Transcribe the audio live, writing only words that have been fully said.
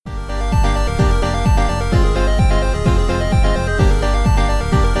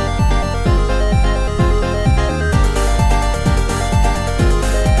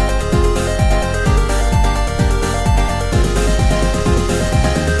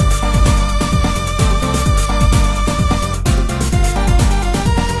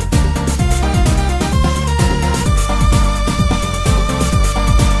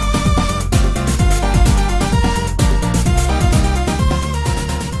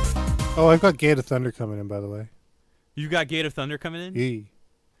Oh, I've got Gate of Thunder coming in, by the way. You got Gate of Thunder coming in? Yee.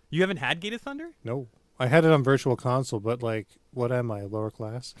 You haven't had Gate of Thunder? No. I had it on Virtual Console, but, like, what am I, lower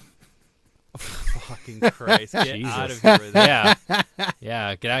class? Fucking Christ. Get Jesus. out of here with that. Yeah.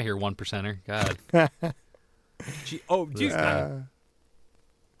 Yeah, get out of here, 1%er. God. Dude.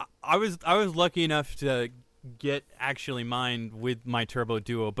 I was lucky enough to get actually mine with my Turbo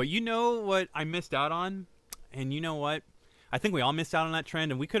Duo, but you know what I missed out on? And you know what? I think we all missed out on that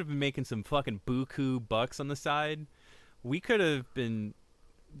trend, and we could have been making some fucking buku bucks on the side. We could have been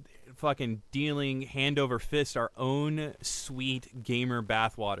fucking dealing hand over fist our own sweet gamer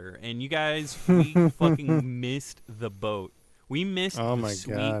bathwater. And you guys, we fucking missed the boat. We missed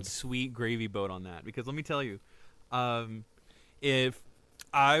the sweet gravy boat on that. Because let me tell you, if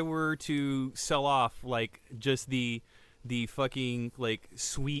I were to sell off like just the fucking like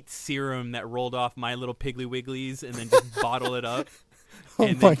sweet serum that rolled off my little Piggly Wigglies and then just bottle it up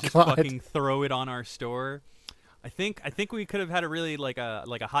and then just fucking throw it on our store, I think we could have had a really like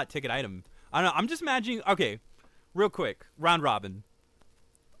a hot ticket item. I don't know. I'm just imagining. Okay, real quick, round robin.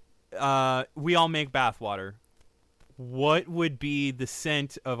 We all make bathwater. What would be the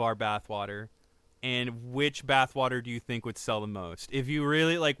scent of our bathwater? And which bathwater do you think would sell the most? If you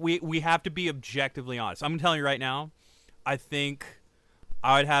really like, we have to be objectively honest. I'm telling you right now, I think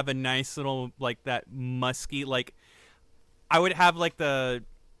I would have a nice little like that musky, like I would have like the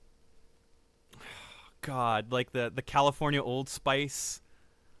like the California Old Spice,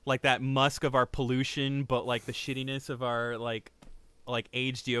 like that musk of our pollution, but like the shittiness of our like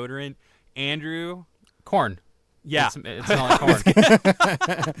aged deodorant. Andrew, Corn. Yeah, it's not like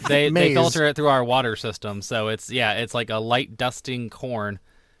corn. they filter it through our water system, so it's like a light dusting corn,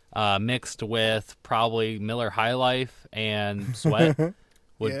 mixed with probably Miller High Life and Sweat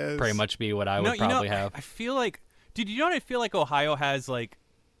would pretty much be what I would probably have. I feel like, dude, you know what I feel like Ohio has like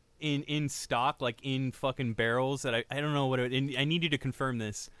in stock, like in fucking barrels that I don't know what it. I need you to confirm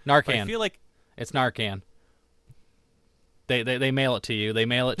this. Narcan. I feel like it's Narcan. They mail it to you. They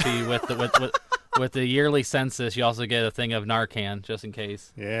mail it to you with the yearly census. You also get a thing of Narcan just in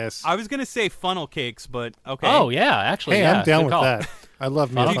case. Yes. I was gonna say funnel cakes, but okay. Oh yeah, actually. Hey, yeah, I'm down with call. that. I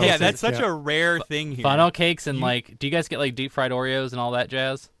love funnel cakes. Yeah, that's such a rare thing here. Funnel cakes and like, do you guys get like deep fried Oreos and all that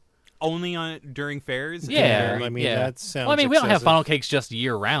jazz? Only during fairs. Yeah, I mean that sounds. Well, I mean, we don't have funnel cakes just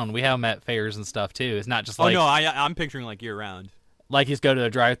year round. We have them at fairs and stuff too. It's not just like. Oh no, I'm picturing like year round. Like you just go to the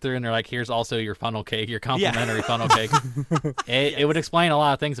drive-thru and they're like, "Here's also your funnel cake, your complimentary funnel cake." It would explain a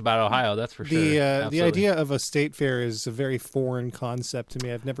lot of things about Ohio, that's for sure. The idea of a state fair is a very foreign concept to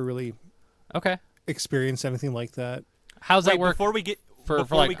me. I've never really experienced anything like that. How's that work? Before we get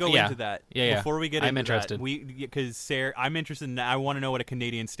into that, before we get I'm into interested. That, because Sarah, I'm interested in that. I want to know what a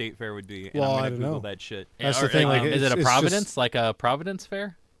Canadian state fair would be. And well, I'm I going to don't Google know. that shit. That's the thing. Like, is it a Providence, like a Providence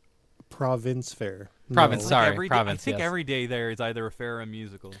fair? Province fair. Province, no. sorry. Province, I think every day there is either a fair or a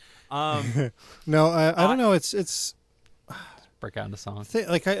musical. No, I don't know. It's break out into song.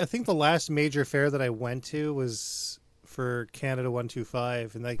 I think the last major fair that I went to was for Canada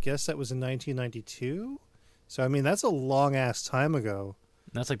 125, and I guess that was in 1992. So I mean, that's a long ass time ago.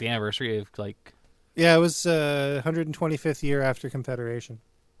 That's like the anniversary of like. Yeah, it was 125th year after Confederation.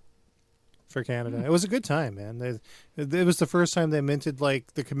 For Canada. It was a good time, man. It was the first time they minted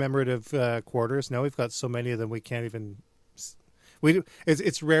like the commemorative quarters. Now we've got so many of them we can't even.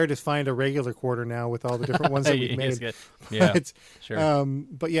 It's rare to find a regular quarter now with all the different ones that we've made. Yeah, sure.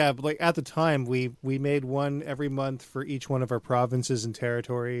 But yeah, like at the time we made one every month for each one of our provinces and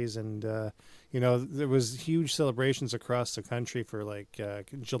territories, and there was huge celebrations across the country for like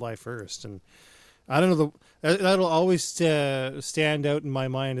July 1st, and I don't know, that'll always stand out in my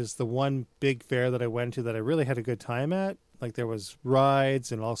mind as the one big fair that I went to that I really had a good time at. Like there was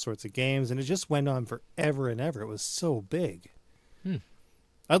rides and all sorts of games, and it just went on forever and ever. It was so big.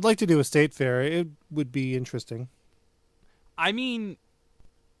 I'd like to do a state fair. It would be interesting. I mean,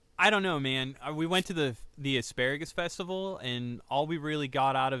 I don't know, man. We went to the Asparagus Festival, and all we really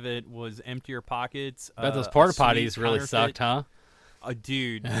got out of it was emptier pockets. Bet those porta potties really sucked, huh?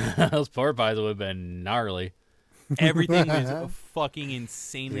 Dude. Those porta potties would have been gnarly. Everything was fucking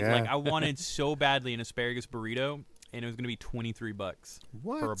insanely. Yeah. Like, I wanted so badly an asparagus burrito, and it was going to be $23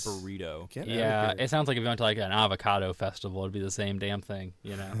 for a burrito. Yeah, it sounds like if you went to like an avocado festival, it'd be the same damn thing,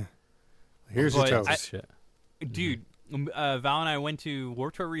 you know. Here's your toast. Shit. Dude, Val and I went to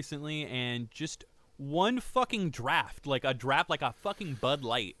Warped Tour recently, and just one fucking draft, like a fucking Bud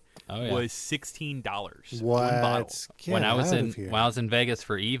Light, was $16. What? One bottle. When I was in Vegas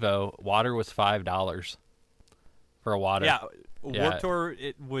for Evo, water was $5 for a water. Yeah, Warped Tour,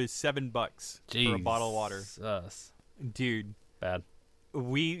 it was $7 for a bottle of water. Us. Dude, bad.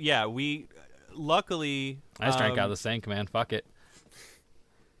 we luckily. I just drank out of the sink, man. Fuck it.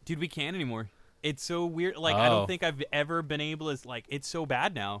 Dude, we can't anymore. It's so weird. Like, I don't think I've ever been able to, like, it's so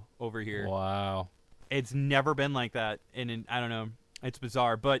bad now over here. Wow. It's never been like that. And I don't know. It's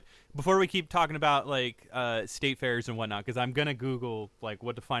bizarre. But before we keep talking about, like, state fairs and whatnot, because I'm going to Google, like,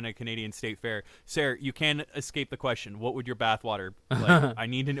 what to find at a Canadian state fair. Sarah, you can't escape the question. What would your bathwater,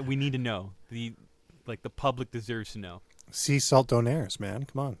 like, we need to know. The public deserves to know. Sea salt donaires, man.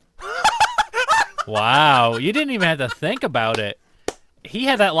 Come on. Wow. You didn't even have to think about it. He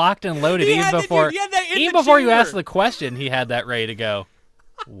had that locked and loaded even before you asked the question. He had that ready to go.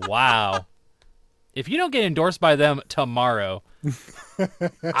 Wow! If you don't get endorsed by them tomorrow,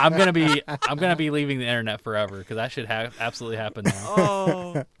 I'm gonna be leaving the internet forever because that should absolutely happen now.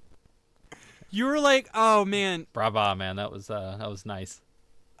 Oh, you were like, oh man, brava, man, that was nice.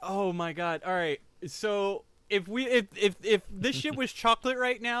 Oh my god! All right, so if this shit was chocolate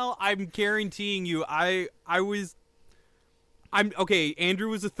right now, I'm guaranteeing you, I'm okay. Andrew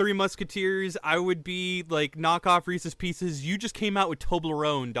was the Three Musketeers. I would be like knockoff Reese's Pieces. You just came out with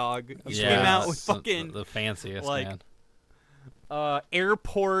Toblerone, dog. You came out with fucking the fanciest, like, man.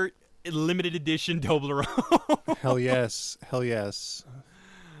 Airport limited edition Toblerone. Hell yes, hell yes.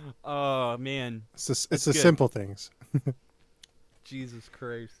 Oh man, it's the simple things. Jesus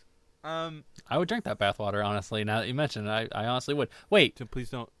Christ. I would drink that bathwater, honestly. Now that you mentioned it, I honestly would. Wait, please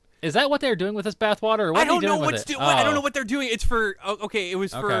don't. Is that what they're doing with this bathwater? Or what I don't know what's doing. I don't know what they're doing. It's for okay. It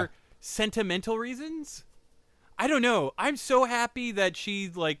was for sentimental reasons. I don't know. I'm so happy that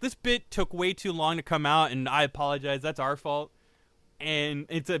she's like, this bit took way too long to come out, and I apologize. That's our fault. And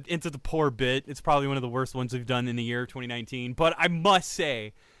it's a poor bit. It's probably one of the worst ones we've done in the year 2019. But I must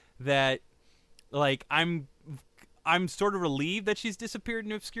say that, like, I'm sort of relieved that she's disappeared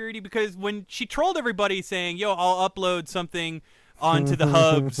into obscurity, because when she trolled everybody saying, "Yo, I'll upload something onto the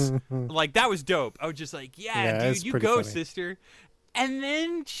hubs," like, that was dope. I was just like, yeah dude, you go, funny. Sister. And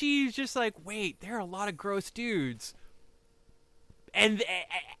then she's just like, wait, there are a lot of gross dudes, and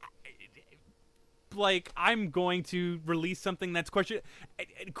like, I'm going to release something that's questionably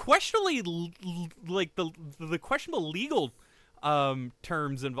like the questionable legal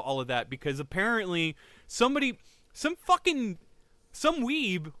terms of all of that, because apparently some weeb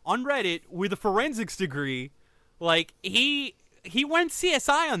on Reddit with a forensics degree, like, he went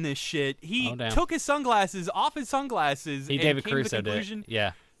CSI on this shit. He took his sunglasses off his sunglasses. He David Caruso did.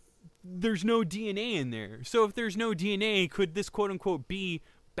 Yeah. There's no DNA in there. So if there's no DNA, could this quote unquote be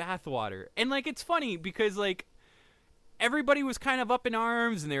bathwater? And, like, it's funny because, like, everybody was kind of up in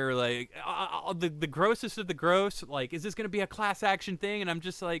arms, and they were like, the grossest of the gross. Like, is this going to be a class action thing? And I'm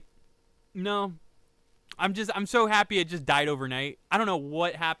just like, no. I'm so happy it just died overnight. I don't know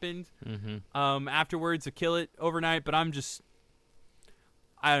what happened afterwards to kill it overnight, but I don't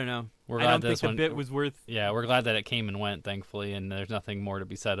know. I don't think the bit was worth. Yeah, we're glad that it came and went, thankfully, and there's nothing more to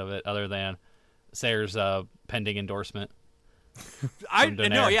be said of it other than Sayre's pending endorsement.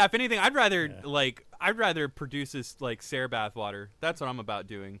 If anything, I'd rather produce this, like, Sayre bathwater. That's what I'm about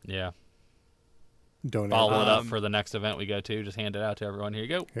doing. Yeah. Donair. Follow it up for the next event we go to. Just hand it out to everyone. Here you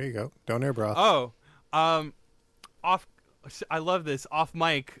go. Here you go. Donair broth. Oh, I love this. Off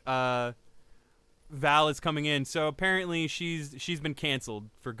mic, Val is coming in. So apparently she's been canceled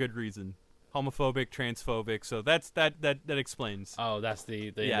for good reason. Homophobic, transphobic. So that explains. Oh, that's the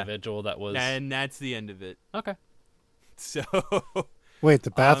individual that was. And that's the end of it. Okay. So. Wait,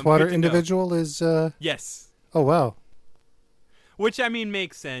 the bathwater individual is. Yes. Oh wow. Which, I mean,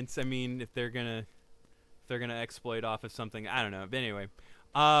 makes sense. I mean, if they're gonna exploit off of something, I don't know. But anyway,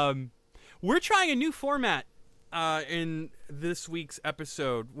 we're trying a new format in this week's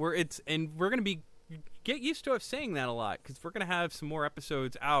episode where we're gonna get used to us saying that a lot, because we're gonna have some more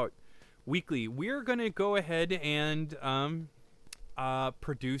episodes out weekly. We're gonna go ahead and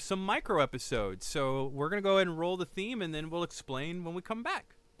produce some micro episodes. So we're gonna go ahead and roll the theme, and then we'll explain when we come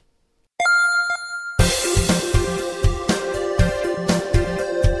back.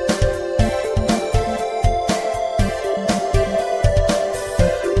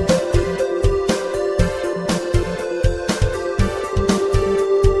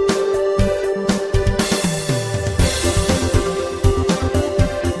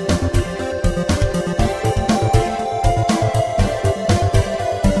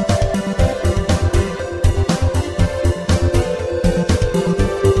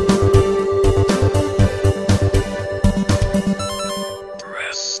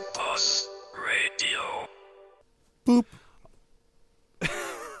 Boop.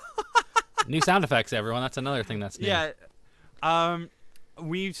 New sound effects, everyone. That's another thing that's new. Yeah.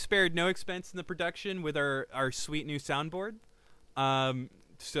 We've spared no expense in the production with our sweet new soundboard.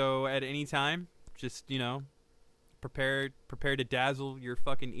 So at any time, just prepare to dazzle your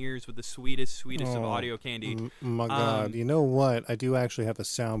fucking ears with the sweetest of audio candy. My God, you know what? I do actually have a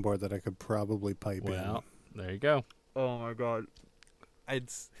soundboard that I could probably pipe in. Well, there you go. Oh my God,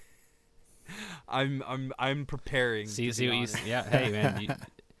 I'm preparing. See what you? Yeah, hey man,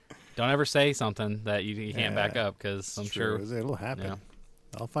 don't ever say something that you can't back up, because I'm sure it'll happen. Yeah.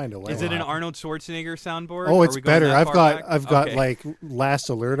 I'll find a way. Is it an Arnold Schwarzenegger soundboard? Oh, it's better. I've got Okay. like Last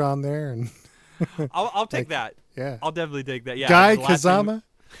Alert on there, and I'll take that. Yeah, I'll definitely take that. Yeah, Guy Kazama.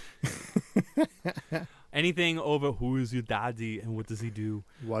 Anything over who is your daddy and what does he do?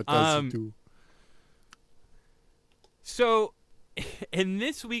 What does he do? So, in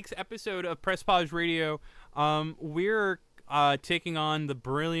this week's episode of Press Pause Radio, we're taking on the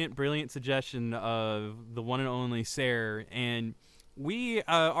brilliant suggestion of the one and only Sarah, and we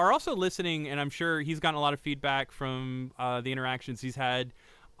are also listening, and I'm sure he's gotten a lot of feedback from the interactions he's had.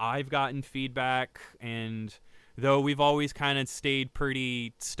 I've gotten feedback, and though we've always kind of stayed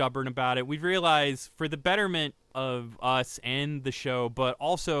pretty stubborn about it, we've realized for the betterment of us and the show, but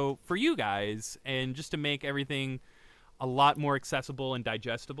also for you guys, and just to make everything a lot more accessible and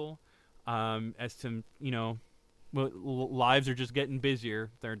digestible, as to, lives are just getting busier.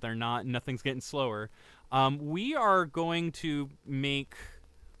 They're not, nothing's getting slower. We are going to make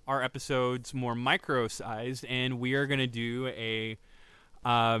our episodes more micro-sized, and we are going to do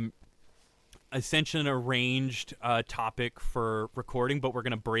essentially an arranged topic for recording, but we're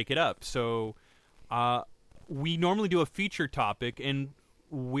going to break it up. So we normally do a feature topic, and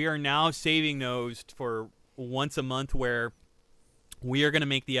we are now saving those for once a month, where we are going to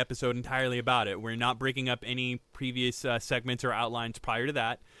make the episode entirely about it. We're not breaking up any previous segments or outlines prior to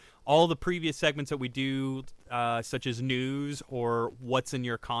that. All the previous segments that we do, such as news or what's in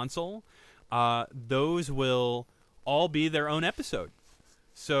your console, those will all be their own episode.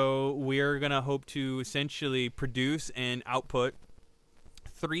 So we're going to hope to essentially produce and output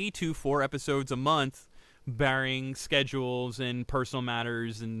 3 to 4 episodes a month, barring schedules and personal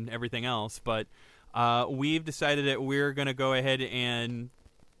matters and everything else. But we've decided that we're going to go ahead and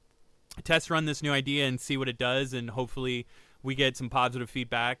test run this new idea and see what it does, and hopefully we get some positive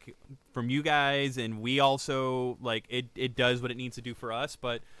feedback from you guys, and we also, like, it does what it needs to do for us.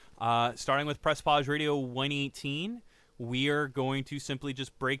 But starting with Press Pause Radio 118, we are going to simply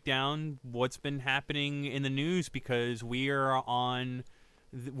just break down what's been happening in the news, because we're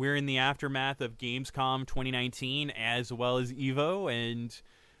in the aftermath of Gamescom 2019 as well as EVO, and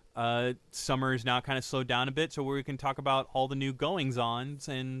summer is now kind of slowed down a bit, so we can talk about all the new goings-ons,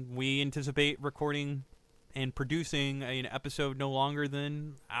 and we anticipate recording and producing an episode no longer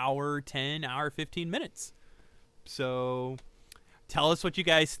than hour 15 minutes. So tell us what you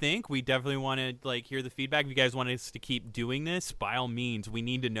guys think. We definitely want to hear the feedback. If you guys want us to keep doing this, by all means, we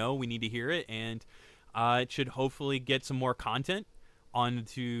need to know, we need to hear it, and it should hopefully get some more content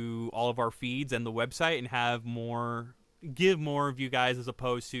onto all of our feeds and the website, and give more of you guys, as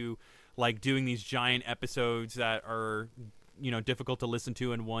opposed to doing these giant episodes that are difficult to listen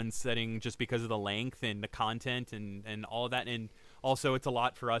to in one setting just because of the length and the content and all of that. And also it's a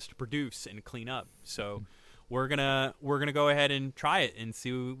lot for us to produce and clean up. So we're gonna go ahead and try it and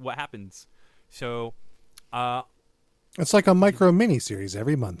see what happens. So it's like a micro mini series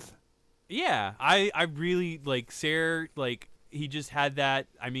every month. Yeah, I really Sarah, he just had that.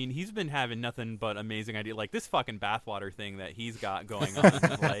 I mean, he's been having nothing but amazing ideas, like this fucking bathwater thing that he's got going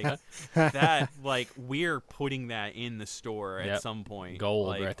on. We're putting that in the store at some point.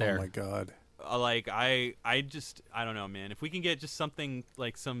 Gold right there. Oh my God. I don't know, man. If we can get just something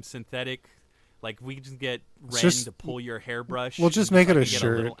like some synthetic, we can just get Ren to pull your hairbrush. We'll just make it a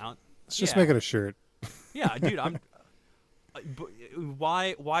shirt. Let's just make it a shirt. Yeah, dude.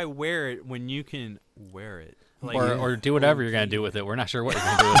 Why wear it when you can wear it? Or do whatever you're going to do with it. We're not sure what you're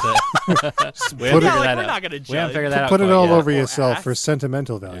going to do with it. We're not going to judge. We haven't figured that out. Put it all yet. over yourself for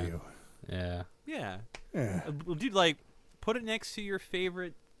sentimental value. Yeah. Dude, put it next to your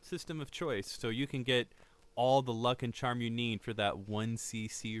favorite system of choice, so you can get all the luck and charm you need for that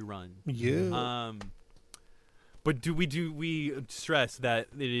 1cc run. Yeah. But we stress that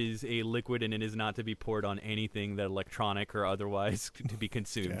it is a liquid and it is not to be poured on anything that electronic or otherwise to be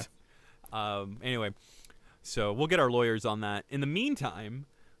consumed. Yeah. Anyway, so we'll get our lawyers on that. In the meantime,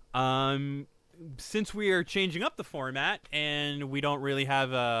 since we are changing up the format and we don't really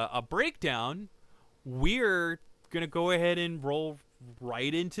have a breakdown, we're going to go ahead and roll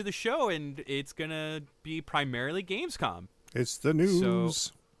right into the show, and it's going to be primarily Gamescom. It's the news.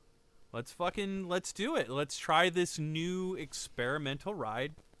 So let's do it. Let's try this new experimental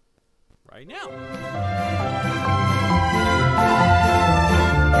ride right now.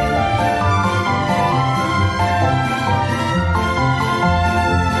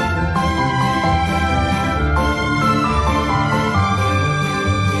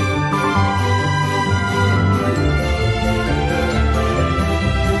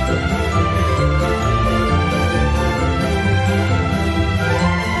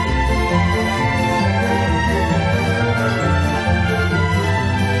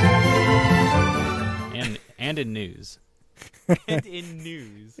 And in news. And in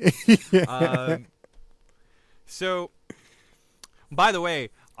news. Yeah. So, by the way,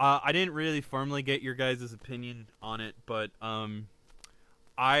 I didn't really formally get your guys' opinion on it, but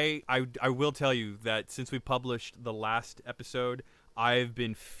I will tell you that since we published the last episode, I've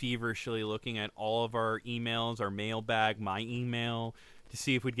been feverishly looking at all of our emails, our mailbag, my email, to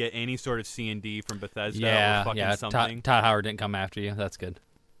see if we'd get any sort of C&D from Bethesda or fucking something. Todd Howard didn't come after you. That's good.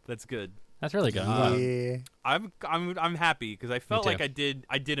 That's good. That's really good. Yeah. I'm happy because I felt like I did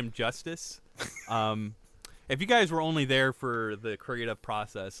him justice. If you guys were only there for the creative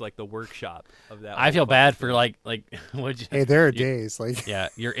process, like the workshop of that, I feel bad for like what'd you, Hey, there are days like yeah,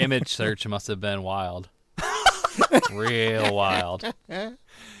 your image search must have been wild, real wild. It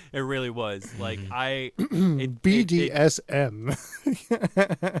really was. Like BDSM.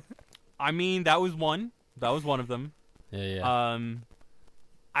 I mean, that was one. That was one of them. Yeah.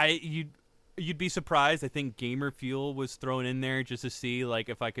 You'd be surprised. I think Gamer Fuel was thrown in there just to see like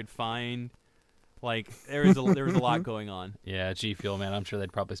if I could find like there was a lot going on. Yeah, G Fuel, man. I'm sure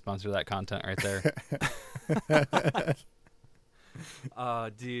they'd probably sponsor that content right there.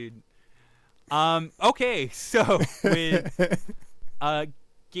 Dude. Okay, so with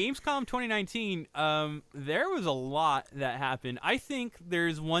Gamescom 2019, there was a lot that happened. I think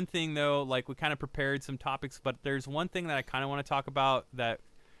there's one thing though, like we kind of prepared some topics, but there's one thing that I kind of want to talk about that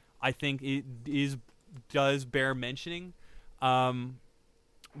I think it does bear mentioning.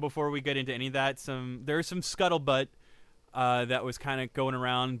 Before we get into any of that, there's some scuttlebutt that was kind of going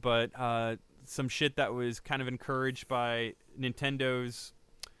around, but some shit that was kind of encouraged by Nintendo's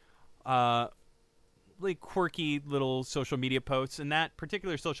like quirky little social media posts, and that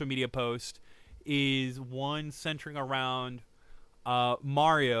particular social media post is one centering around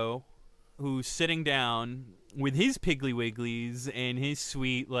Mario, who's sitting down with his Piggly Wigglies and his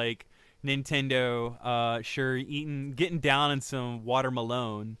sweet like Nintendo shirt, getting down in some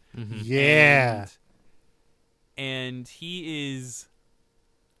watermelon. Mm-hmm. Yeah. And he is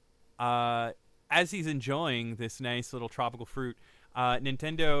as he's enjoying this nice little tropical fruit,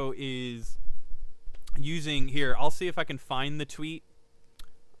 Nintendo is using here. I'll see if I can find the tweet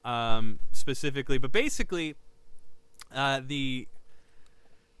specifically, but basically, the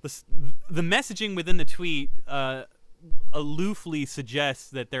messaging within the tweet aloofly suggests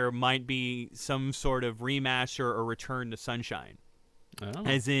that there might be some sort of remaster or return to Sunshine,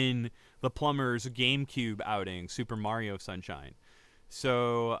 as in the Plumbers GameCube outing, Super Mario Sunshine.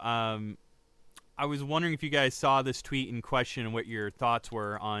 So I was wondering if you guys saw this tweet in question and what your thoughts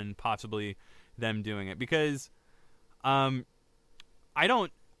were on possibly them doing it, because I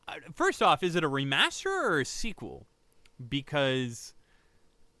don't. First off, is it a remaster or a sequel? Because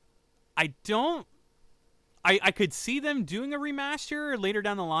I don't. I could see them doing a remaster later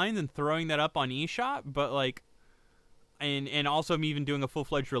down the line and throwing that up on eShop, but like, and also even doing a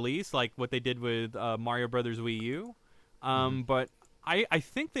full-fledged release like what they did with Mario Brothers Wii U. But I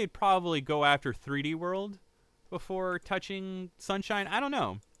think they'd probably go after 3D World before touching Sunshine. I don't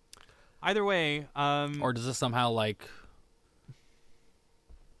know. Either way, or does this somehow like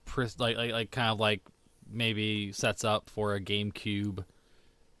kind of like maybe sets up for a GameCube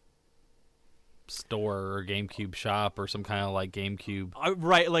store or GameCube shop or some kind of like GameCube,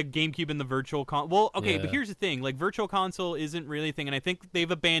 right? Like GameCube in the Virtual Console. Well, okay, but here's the thing: like Virtual Console isn't really a thing, and I think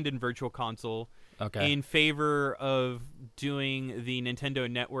they've abandoned Virtual Console in favor of doing the Nintendo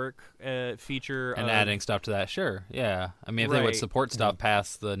Network feature and adding stuff to that. Sure, yeah. I mean, if they would support stuff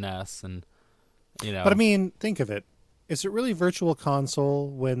past the NES, and you know. But I mean, think of it. Is it really Virtual Console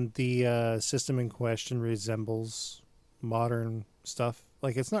when the system in question resembles modern stuff?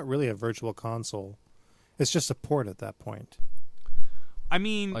 Like, it's not really a Virtual Console. It's just a port at that point. I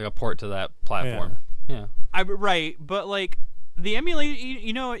mean, like a port to that platform. Yeah. Right, but like the emulate,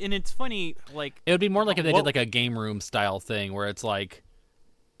 you know, and it's funny. Like, it would be more like if they did like a game room style thing where it's like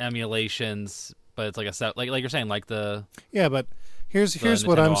emulations, but it's like a set, like you're saying, like the. Yeah, but here's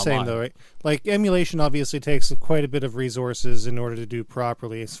what I'm saying though, right? Like, emulation obviously takes quite a bit of resources in order to do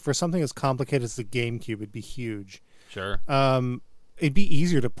properly. For something as complicated as the GameCube, it'd be huge. Sure. It'd be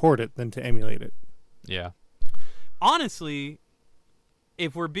easier to port it than to emulate it. Yeah. Honestly,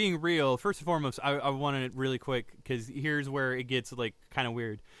 if we're being real, first and foremost, I want it really quick because here's where it gets like kind of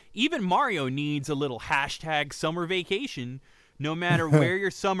weird. Even Mario needs a little hashtag summer vacation. No matter where your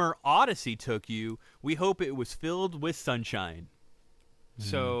summer odyssey took you, we hope it was filled with sunshine.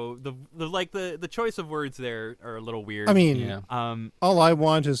 So the choice of words there are a little weird. I mean, all I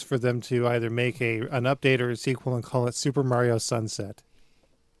want is for them to either make an update or a sequel and call it Super Mario Sunset.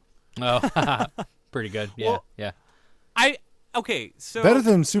 Oh, pretty good. Yeah, Well, yeah. Okay, so Better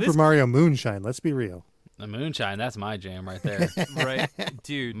than Super Mario Moonshine. Let's be real. The Moonshine, that's my jam right there. right,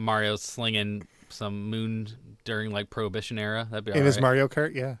 dude. Mario slinging some moon during like Prohibition era. That'd be all In his right. Mario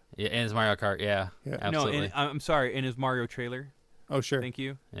Kart, yeah. Yeah, in his Mario Kart, yeah. Absolutely. No, I'm sorry, in his Mario trailer. Oh, sure. Thank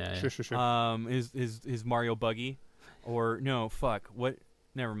you. yeah. Sure. His Mario buggy, or no, fuck, what?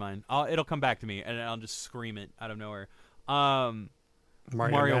 Never mind. It'll come back to me, and I'll just scream it out of nowhere. Mario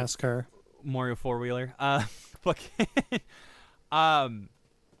NASCAR. Mario four wheeler. Fuck.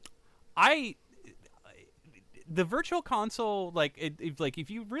 The virtual console, like if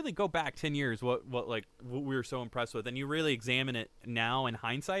you really go back 10 years, what we were so impressed with, and you really examine it now in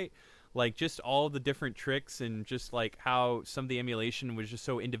hindsight, like just all the different tricks and just like how some of the emulation was just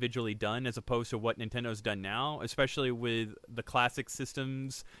so individually done as opposed to what Nintendo's done now, especially with the classic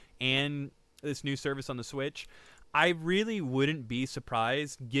systems and this new service on the Switch. I really wouldn't be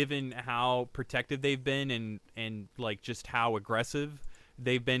surprised, given how protective they've been and like just how aggressive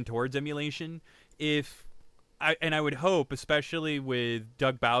they've been towards emulation, I would hope, especially with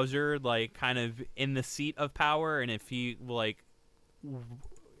Doug Bowser, like kind of in the seat of power, and if he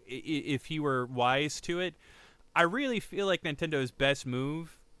were wise to it, I really feel like Nintendo's best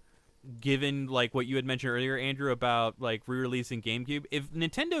move, given like what you had mentioned earlier, Andrew, about like re-releasing GameCube, if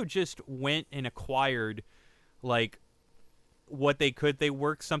Nintendo just went and acquired like what they could, they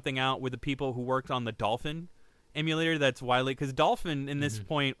worked something out with the people who worked on the Dolphin emulator that's widely, because Dolphin in this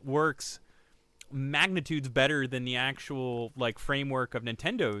point works magnitudes better than the actual like framework of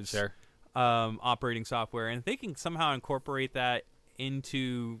Nintendo's operating software, and if they can somehow incorporate that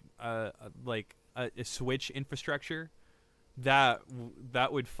into a Switch infrastructure, that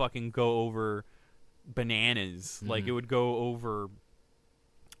would fucking go over bananas. Like it would go over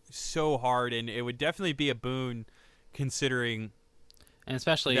so hard, and it would definitely be a boon, considering, and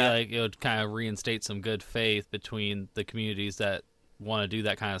especially that, like it would kind of reinstate some good faith between the communities that want to do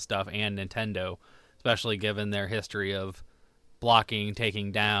that kind of stuff and Nintendo, especially given their history of blocking,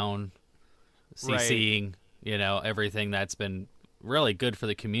 taking down, CCing, everything that's been really good for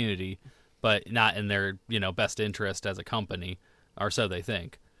the community, but not in their, best interest as a company, or so they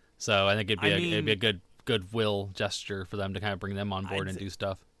think. So I think it'd be a good goodwill gesture for them to kind of bring them on board and do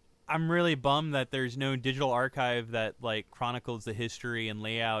stuff. I'm really bummed that there's no digital archive that like chronicles the history and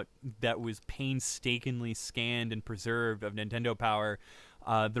layout that was painstakingly scanned and preserved of Nintendo Power.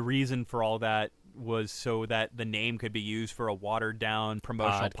 The reason for all that was so that the name could be used for a watered down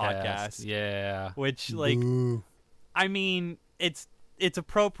promotional podcast. Yeah. Which like, I mean, it's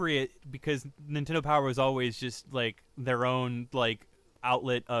appropriate because Nintendo Power was always just like their own like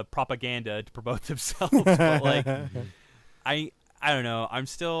outlet of propaganda to promote themselves. But like, I don't know.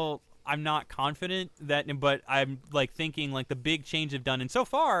 I'm not confident but I'm like thinking like the big change they've done, and so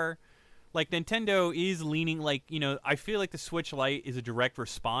far, like Nintendo is leaning like, I feel like the Switch Lite is a direct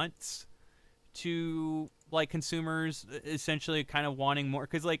response to like consumers essentially kind of wanting more,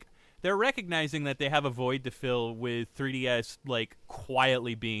 because like they're recognizing that they have a void to fill with 3DS like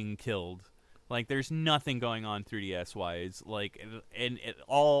quietly being killed. Like there's nothing going on 3DS wise, like, and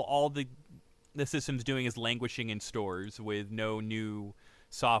all the system's doing is languishing in stores with no new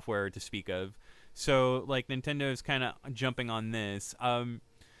software to speak of. So like Nintendo's kind of jumping on this.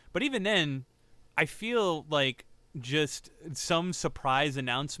 But even then, I feel like just some surprise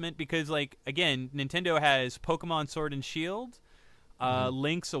announcement, because like, again, Nintendo has Pokemon Sword and Shield,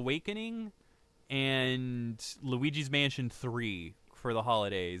 Link's Awakening, and Luigi's Mansion 3 for the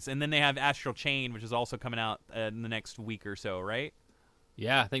holidays. And then they have Astral Chain, which is also coming out in the next week or so, right?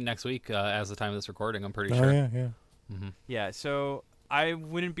 Yeah, I think next week, as the time of this recording, I'm pretty sure. Yeah. Yeah, so I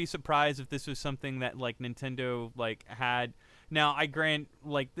wouldn't be surprised if this was something that like Nintendo like had. Now, I grant,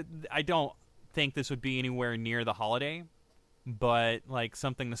 like, I don't think this would be anywhere near the holiday, but like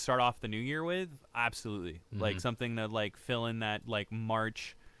something to start off the new year with, absolutely. Like something to like fill in that like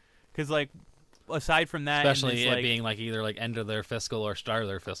March, because like aside from that, especially it like, being like either like end of their fiscal or start of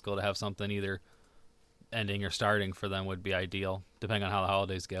their fiscal, to have something either ending or starting for them would be ideal, depending on how the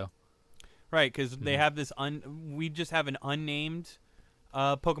holidays go. Right, because they have this we just have an unnamed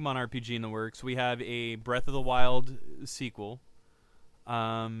Pokemon RPG in the works. We have a Breath of the Wild sequel,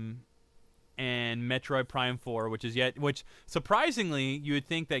 and and Metroid Prime 4, which surprisingly you would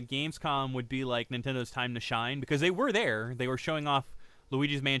think that Gamescom would be like Nintendo's time to shine, because they were there. They were showing off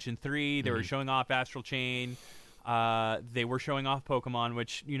Luigi's Mansion 3. They were showing off Astral Chain. They were showing off Pokemon,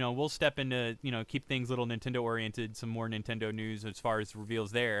 which, we'll step into, keep things a little Nintendo oriented, some more Nintendo news as far as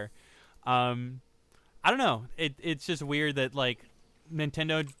reveals there. I don't know. It's just weird that like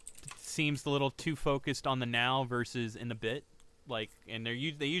Nintendo seems a little too focused on the now versus in the bit, and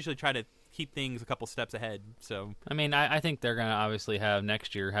they usually try to keep things a couple steps ahead. So I mean, I think they're gonna obviously have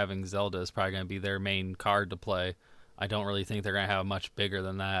next year, having Zelda is probably gonna be their main card to play. I don't really think they're gonna have much bigger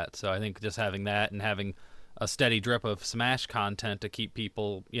than that. So I think just having that and having a steady drip of Smash content to keep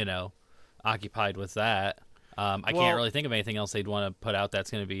people, occupied with that. I can't really think of anything else they'd want to put out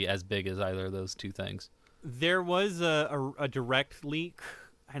that's going to be as big as either of those two things. There was a direct leak,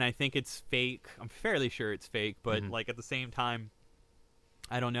 and I think it's fake. I'm fairly sure it's fake, but like at the same time,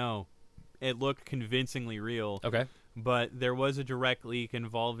 I don't know. It looked convincingly real. Okay. But there was a direct leak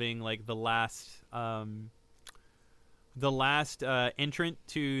involving like the last entrant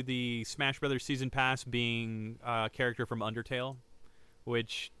to the Smash Brothers Season Pass being a character from Undertale,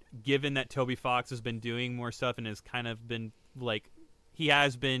 which, given that Toby Fox has been doing more stuff and has kind of been like, he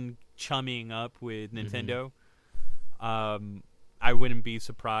has been chumming up with Nintendo, I wouldn't be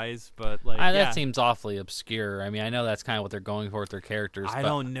surprised. But like, that seems awfully obscure. I mean, I know that's kind of what they're going for with their characters. I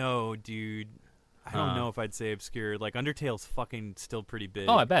don't know, dude. I don't know if I'd say obscure. Like, Undertale's fucking still pretty big.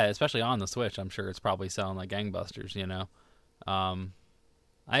 Oh, I bet, especially on the Switch. I'm sure it's probably selling like gangbusters.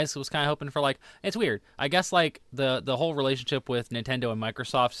 I just was kind of hoping for like, it's weird. I guess like the whole relationship with Nintendo and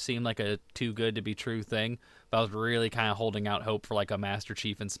Microsoft seemed like a too good to be true thing. But I was really kind of holding out hope for like a Master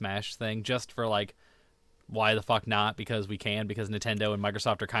Chief and Smash thing, just for like, why the fuck not? Because Nintendo and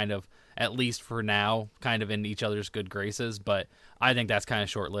Microsoft are kind of, at least for now, kind of in each other's good graces. But I think that's kind of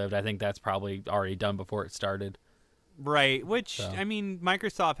short-lived. I think that's probably already done before it started. Right, which, I mean,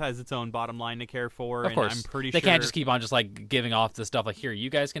 Microsoft has its own bottom line to care for. Of course. I'm pretty they sure... can't just keep on just like giving off this stuff like, here, you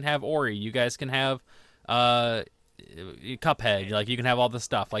guys can have Ori, you guys can have Cuphead, like you can have all this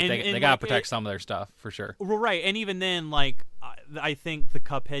stuff. Like they gotta protect some of their stuff, for sure. Well, right, and even then, like, I think the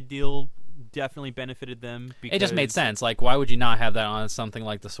Cuphead deal definitely benefited them. Because... It just made sense. Like, why would you not have that on something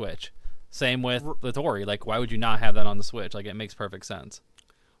like the Switch? Same with Ori. Like, why would you not have that on the Switch? Like, it makes perfect sense.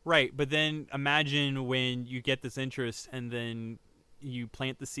 Right, but then imagine when you get this interest and then you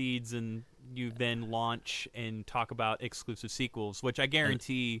plant the seeds and you then launch and talk about exclusive sequels, which I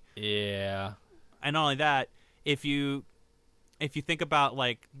guarantee. Yeah. And not only that, if you think about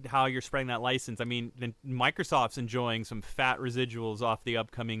like how you're spreading that license, I mean, then Microsoft's enjoying some fat residuals off the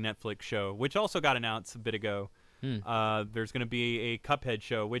upcoming Netflix show, which also got announced a bit ago. There's going to be a Cuphead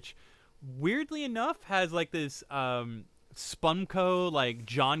show, which weirdly enough has like this Spumco, like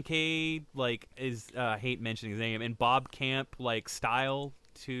John K, like is I hate mentioning his name, and Bob Camp like style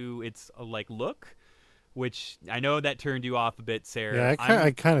to its like look, which I know that turned you off a bit, Sarah. Yeah,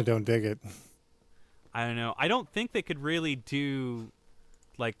 I kind of don't dig it. I don't know. I don't think they could really do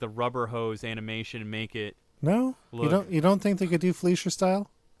like the rubber hose animation and make it. No, look. You don't think they could do Fleischer style?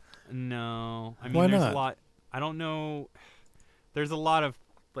 No, I mean, Why there's not? a lot. I don't know. There's a lot of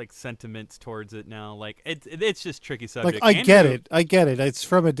like sentiments towards it now. Like it's just tricky subject. Like I get it. It's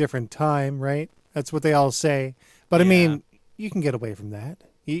from a different time, right? That's what they all say. But I mean, you can get away from that.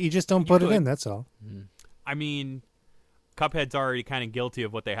 You just don't put it in. That's all. I mean, Cuphead's already kind of guilty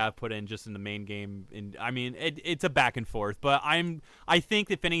of what they have put in just in the main game. And I mean, it's a back and forth. But I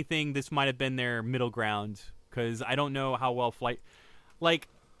think if anything, this might have been their middle ground, because I don't know how well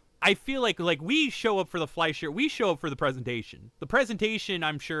I feel like we show up for the Fleischer, we show up for the presentation. The presentation,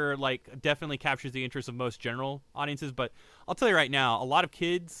 I'm sure, like definitely captures the interest of most general audiences. But I'll tell you right now, a lot of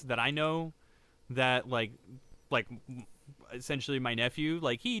kids that I know that like essentially my nephew,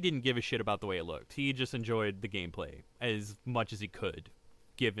 like he didn't give a shit about the way it looked. He just enjoyed the gameplay as much as he could,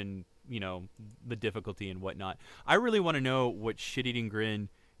 given the difficulty and whatnot. I really want to know what shit-eating grin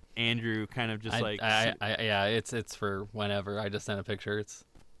Andrew kind of just yeah, it's for whenever. I just sent a picture.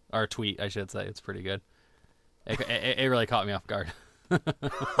 Or a tweet, I should say. It's pretty good. It really caught me off guard.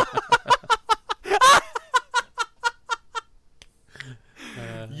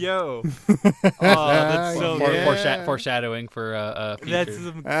 Yo, that's so good. Foreshadowing for a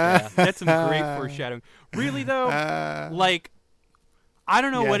future. That's some great foreshadowing. Really though, like I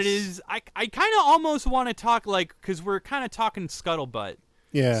don't know what it is. I kind of almost want to talk like, because we're kind of talking scuttlebutt.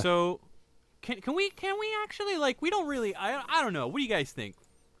 Yeah. So can we actually like, we don't really. I don't know. What do you guys think?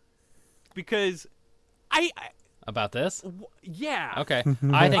 Because About this? Yeah. Okay.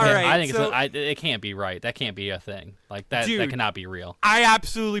 I think Alright, it can't be right. That can't be a thing. Like that Dude, cannot be real. I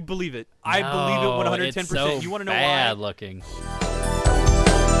absolutely believe it. I believe it 110%. It's so You want to know bad why? looking.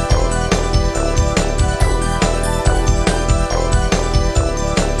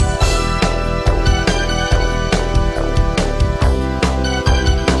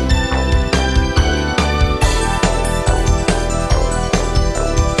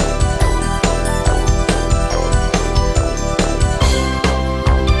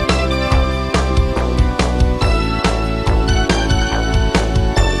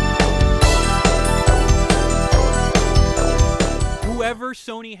 Whoever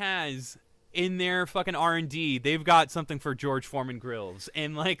Sony has in their fucking R&D, they've got something for George Foreman grills,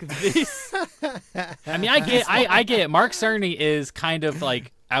 and like this. I mean, I get it. Mark Cerny is kind of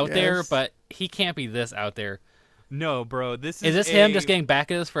like out there, but he can't be this out there. No, bro, is this him just getting back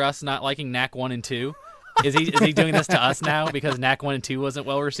at us for us not liking Knack 1 and 2? Is he doing this to us now because Knack 1 and 2 wasn't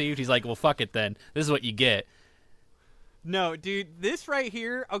well received? He's like, well, fuck it then. This is what you get. No, dude, this right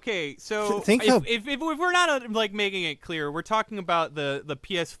here. Okay, so if we're not like making it clear, we're talking about the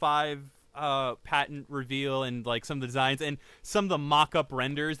PS5 patent reveal and like some of the designs and some of the mock-up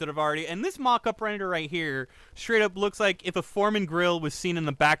renders that have already. And this mock-up render right here, straight up looks like if a Foreman grill was seen in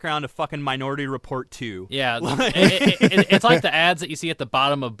the background of fucking Minority Report 2. Yeah, it's like the ads that you see at the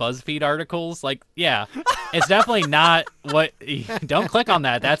bottom of BuzzFeed articles. Like, yeah, it's definitely not what. Don't click on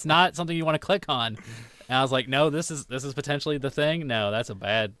that. That's not something you want to click on. And I was like, no, this is potentially the thing. No, that's a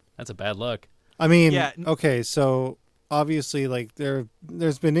bad look. I mean, okay, so obviously, like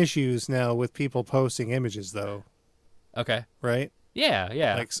there's been issues now with people posting images, though. Okay. Right.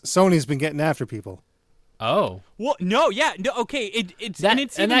 Yeah. Like Sony's been getting after people. Oh. Well, no. Okay. It's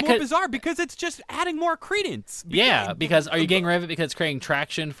even more bizarre because it's just adding more credence. Because are you getting rid of it because it's creating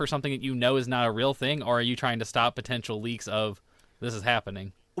traction for something that you know is not a real thing, or are you trying to stop potential leaks of this is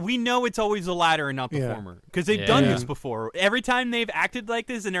happening? We know it's always the latter and not the former because they've done this before. Every time they've acted like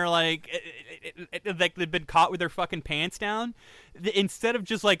this and they're like they've been caught with their fucking pants down, instead of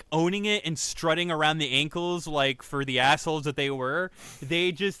just like owning it and strutting around the ankles like for the assholes that they were,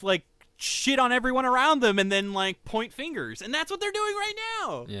 they just like shit on everyone around them and then like point fingers, and that's what they're doing right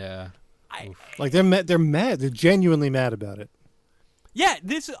now. Yeah, like they're mad. They're genuinely mad about it. Yeah,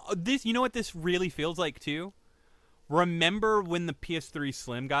 this you know what this really feels like too. Remember when the PS3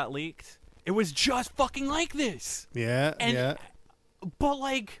 Slim got leaked? It was just fucking like this. Yeah. But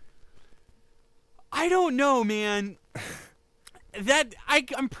like, I don't know, man.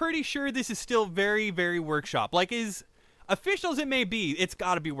 I'm pretty sure this is still very, very workshop. Like, as official as it may be, it's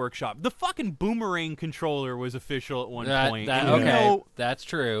got to be workshop. The fucking Boomerang controller was official at one point. That's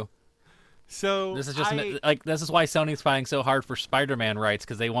true. So this is just this is why Sony's fighting so hard for Spider-Man rights,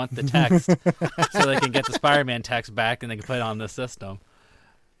 because they want the text so they can get the Spider-Man text back and they can put it on the system.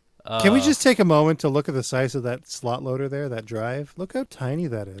 Can we just take a moment to look at the size of that slot loader there, that drive? Look how tiny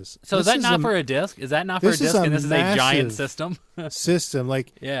that is. So is that not for a disc? Is that not for a disc? And this is a giant system?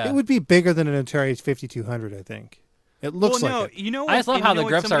 Like, it would be bigger than an Atari 5200, I think. It looks like it. You know what, I just love how the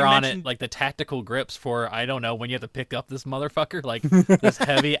grips are on it, like the tactical grips for, I don't know, when you have to pick up this motherfucker, like this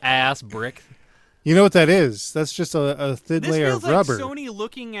heavy-ass brick. You know what that is? That's just a thin layer of rubber. This feels like Sony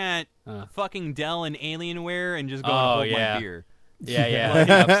looking at fucking Dell and Alienware and just going, hold my beer.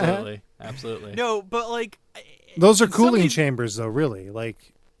 Yeah, absolutely. No, but like... Those are cooling chambers, though, really.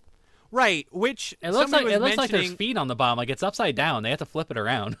 Like... Right, which... It looks like there's feet on the bottom, like it's upside down. They have to flip it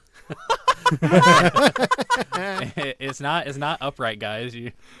around. It's not upright, guys.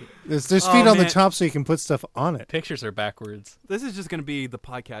 There's feet on the top so you can put stuff on it. Pictures are backwards. This is just going to be the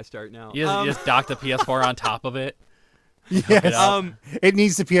podcast art now. You just dock the PS4 on top on it. Yes. It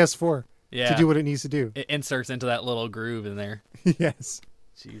needs the PS4 to do what it needs to do. It inserts into that little groove in there. Yes.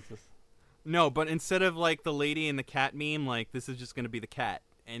 Jesus. No, but instead of like the lady and the cat meme, like this is just going to be the cat.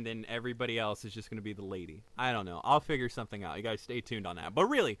 And then everybody else is just going to be the lady. I don't know. I'll figure something out. You guys stay tuned on that. But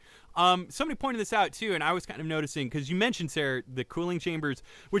really, somebody pointed this out too, and I was kind of noticing, because you mentioned, Sarah, the cooling chambers,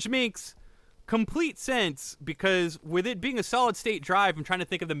 which makes complete sense, because with it being a solid-state drive, I'm trying to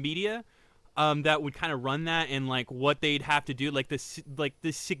think of the media that would kind of run that and like what they'd have to do, like this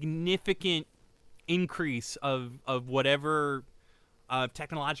significant increase of whatever...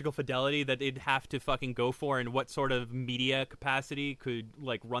 technological fidelity that they'd have to fucking go for, and what sort of media capacity could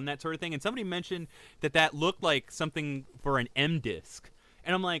like run that sort of thing. And somebody mentioned that looked like something for an M disc,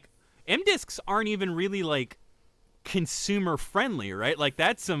 and I'm like, M discs aren't even really like consumer friendly, right? Like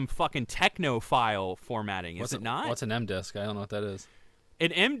that's some fucking technophile formatting, is it not? What's an M disc? I don't know what that is.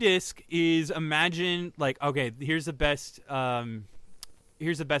 An M disc is, imagine like, okay, here's the best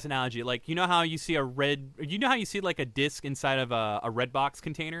here's the best analogy. Like, you know how you see like a disc inside of a Redbox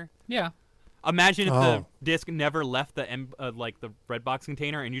container? Yeah. Imagine if the disc never left the the Redbox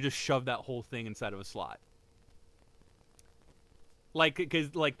container, and you just shove that whole thing inside of a slot. Like,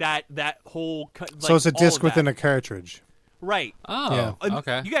 because like that whole. So it's a disc within a cartridge. Right. Oh. Yeah.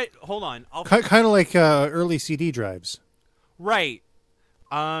 Okay. You got. Hold on. Kind of like early CD drives. Right.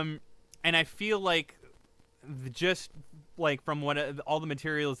 And I feel like just like from all the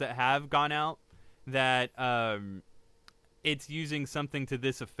materials that have gone out, that it's using something to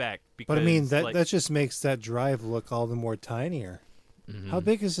this effect. Because, but I mean, that just makes that drive look all the more tinier. Mm-hmm. How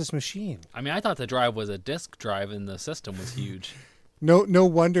big is this machine? I mean, I thought the drive was a disk drive and the system was huge. No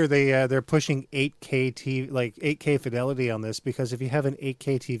wonder they're pushing 8K TV, like 8K fidelity on this, because if you have an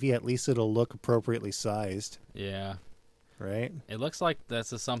 8K TV, at least it'll look appropriately sized. Yeah. Right? It looks like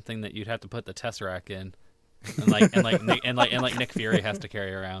this is something that you'd have to put the Tesseract in. And like Nick Fury has to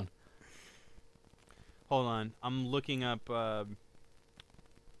carry around. Hold on. I'm looking up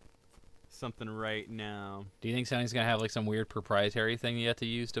something right now. Do you think Sony's going to have like some weird proprietary thing you have to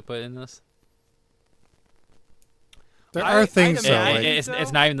use to put in this? There are things so.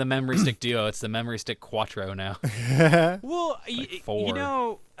 It's not even the Memory Stick Duo, it's the Memory Stick Quattro now. Well, you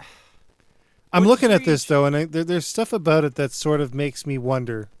know, I'm looking at this though, and there's stuff about it that sort of makes me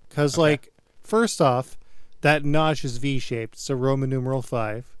wonder. Because, like, first off, that notch is V-shaped, so Roman numeral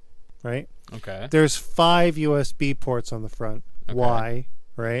 5, right? Okay. There's 5 USB ports on the front. Okay. Why,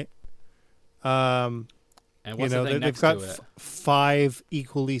 right? And what's the thing next they've got to it? 5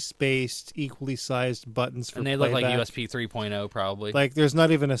 equally spaced, equally sized buttons for playback. And they look like USB 3.0 probably. Like, there's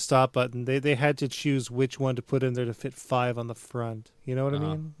not even a stop button. They had to choose which one to put in there to fit 5 on the front. You know what I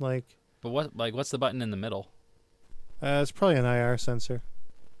mean? Like, but what's the button in the middle? It's probably an IR sensor.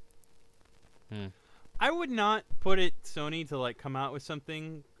 I would not put it Sony to like come out with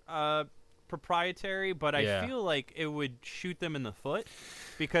something proprietary, but I feel like it would shoot them in the foot,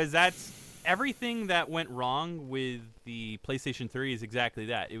 because that's everything that went wrong with the PlayStation 3 is exactly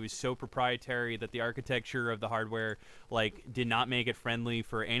that. It was so proprietary that the architecture of the hardware like did not make it friendly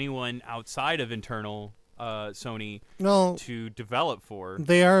for anyone outside of internal Sony to develop for.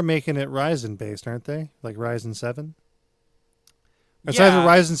 They are making it Ryzen based, aren't they? Like Ryzen 7? It's either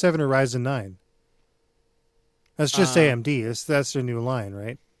Ryzen 7 or Ryzen 9. That's just AMD. That's their new line,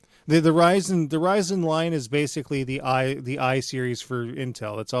 right? The Ryzen line is basically the i series for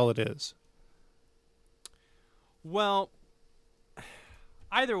Intel. That's all it is. Well,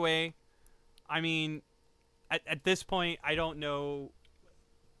 either way, I mean, at this point, I don't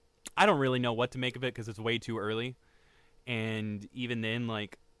really know what to make of it, because it's way too early. And even then,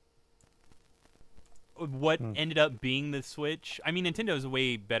 like, what ended up being the Switch, I mean, Nintendo's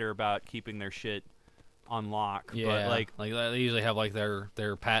way better about keeping their shit on lock. Yeah, but like they usually have like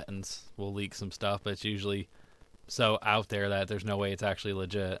their patents will leak some stuff, but it's usually so out there that there's no way it's actually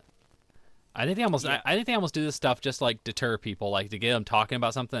legit. I think they almost do this stuff just like deter people, like to get them talking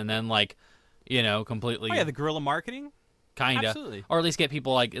about something, and then like, you know, completely. Oh yeah, the guerrilla marketing. Kinda, absolutely. Or at least get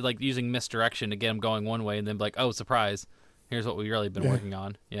people like using misdirection to get them going one way, and then be like, oh, surprise, here's what we've really been working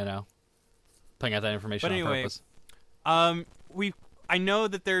on. You know, putting out that information on purpose. I know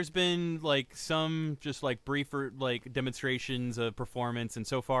that there's been like some just like briefer like demonstrations of performance, and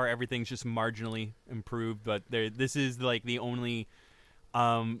so far everything's just marginally improved. But this is like the only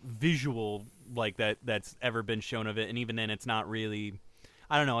visual like that's ever been shown of it, and even then it's not really,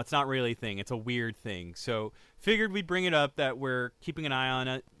 I don't know, it's not really a thing. It's a weird thing. So figured we'd bring it up, that we're keeping an eye on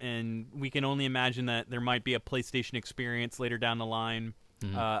it, and we can only imagine that there might be a PlayStation experience later down the line.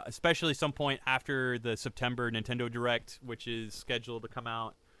 Especially some point after the September Nintendo Direct, which is scheduled to come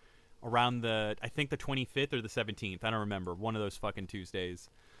out around I think the 25th or the 17th. I don't remember. One of those fucking Tuesdays.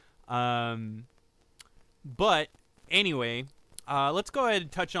 But anyway, let's go ahead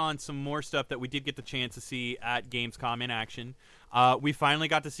and touch on some more stuff that we did get the chance to see at Gamescom in action. We finally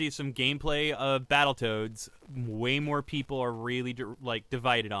got to see some gameplay of Battletoads. Way more people are really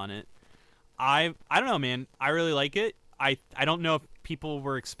divided on it. I don't know, man. I really like it. I don't know if people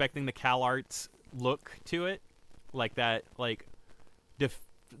were expecting the CalArts look to it, like that, like,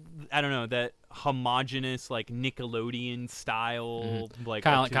 I don't know, that homogenous, like Nickelodeon style, like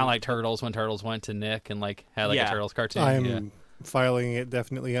kind of like Turtles, when Turtles went to Nick and like had like a Turtles cartoon. I'm filing it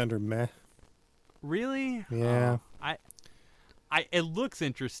definitely under meh. Really? Yeah. It looks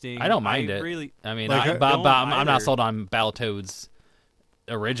interesting. I don't mind it. Really, I mean, like, I'm not sold on Battletoads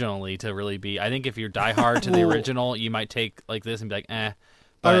originally to really be. I think if you're diehard to the original, you might take like this and be like, eh.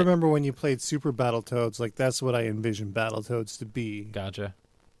 But I remember when you played Super Battletoads, like that's what I envisioned Battletoads to be. Gotcha.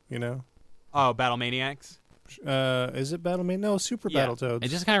 You know? Oh, Battle Maniacs? Is it Battle Mania? No, Super Yeah. Battletoads. It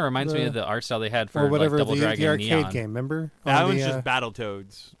just kind of reminds me of the art style they had for or whatever like Double the Dragon arcade Neon. game. Remember? That On one's the, just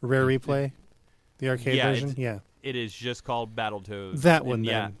Battletoads. Rare Replay, the arcade Yeah, version. Yeah, It is just called Battletoads. that And one.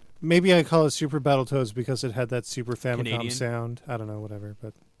 yeah. Then maybe I call it Super Battletoads because it had that Super Famicom Canadian? sound. I don't know, whatever.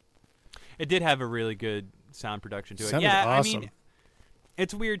 But It did have a really good sound production to it. Sounded Yeah, awesome. I mean,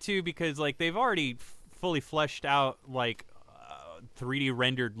 it's weird too because like they've already fully fleshed out like 3D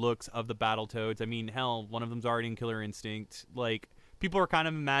rendered looks of the Battletoads. I mean, hell, one of them's already in Killer Instinct. Like people are kind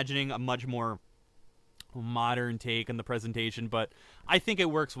of imagining a much more modern take on the presentation, but I think it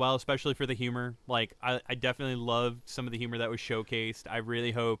works well, especially for the humor. Like I definitely loved some of the humor that was showcased. I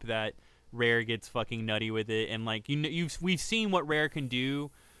really hope that Rare gets fucking nutty with it, and like we've seen what Rare can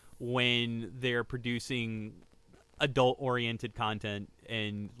do when they're producing adult-oriented content,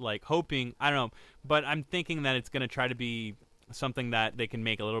 and like hoping, I don't know, but I'm thinking that it's going to try to be something that they can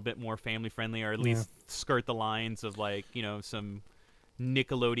make a little bit more family-friendly, or at least skirt the lines of like, you know, some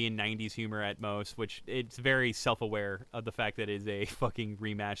Nickelodeon 90s humor at most, which it's very self-aware of the fact that it is a fucking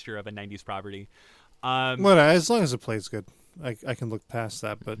remaster of a 90s property. well, as long as it plays good, I can look past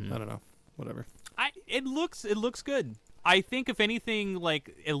that. But I don't know, whatever. It looks good. I think if anything,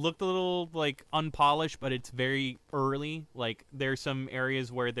 like it looked a little like unpolished, but it's very early. Like there's some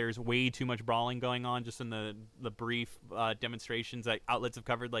areas where there's way too much brawling going on just in the brief demonstrations that outlets have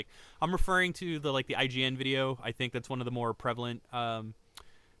covered. Like I'm referring to the IGN video. I think that's one of the more prevalent gameplay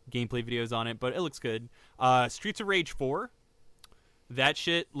videos on it, but it looks good. Streets of Rage 4, that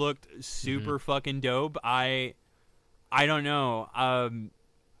shit looked super fucking dope. I don't know.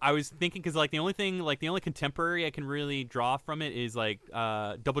 I was thinking because the only contemporary I can really draw from it is like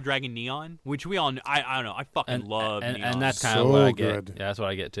Double Dragon Neon, which we all I don't know, I fucking love Neon. And that's kind So of what I good. get. Yeah, that's what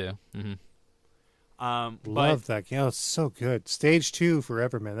I get too. Love that game. Oh, it's so good. Stage 2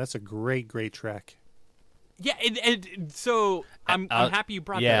 Forever, man. That's a great track. Yeah, and so I'm happy you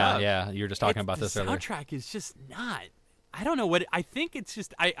brought that up. Yeah, you were just talking about the this earlier. The soundtrack is just not. I don't know what I think. It's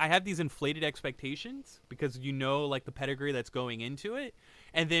just I have these inflated expectations because you know like the pedigree that's going into it,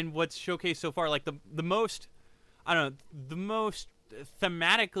 and then what's showcased so far, like the most, I don't know, the most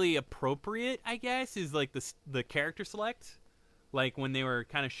thematically appropriate, I guess, is like the character select, like when they were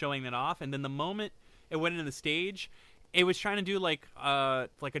kind of showing that off, and then the moment it went into the stage, it was trying to do like a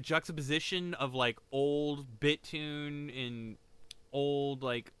juxtaposition of like old BitTune and old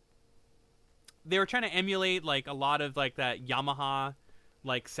like. They were trying to emulate like a lot of like that Yamaha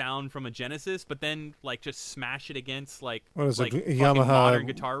like sound from a Genesis, but then like just smash it against like What is like it? fucking Yamaha modern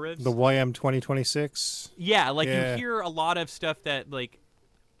guitar riffs. The YM 2026. Yeah, like Yeah. you hear a lot of stuff that like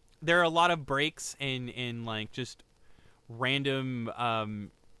there are a lot of breaks and like just random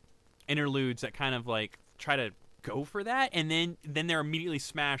interludes that kind of like try to go for that, and then they're immediately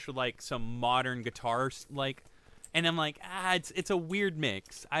smashed with like some modern guitars, like, and I'm like, it's a weird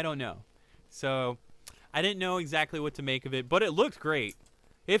mix. I don't know. So I didn't know exactly what to make of it, but it looked great.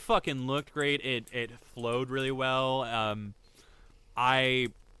 It fucking looked great. It flowed really well. I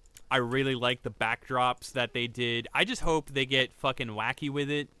really like the backdrops that they did. I just hope they get fucking wacky with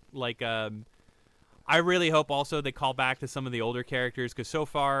it. Like, I really hope also they call back to some of the older characters, because so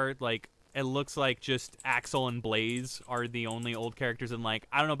far, like, it looks like just Axel and Blaze are the only old characters. And like,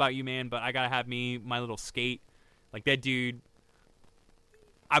 I don't know about you, man, but I gotta have my little skate. Like that dude.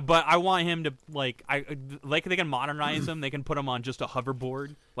 But I want him to like they can modernize him. They can put him on just a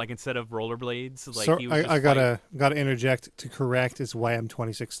hoverboard, like instead of rollerblades. Like So he was I gotta interject to correct. It's YM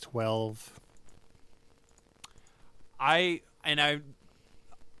 2612. I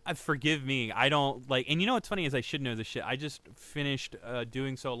forgive me. I don't like, and you know what's funny is I should know this shit. I just finished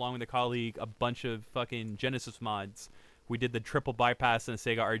doing so along with a colleague a bunch of fucking Genesis mods. We did the triple bypass and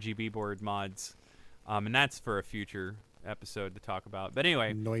Sega RGB board mods, and that's for a future episode to talk about. But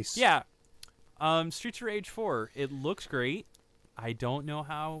anyway, Nice. yeah. Streets of Rage 4. It looks great. I don't know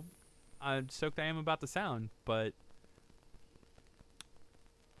how stoked I am about the sound, but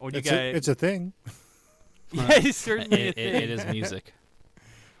what do you guys? It's a thing. Yeah, it's certainly a thing. It is music.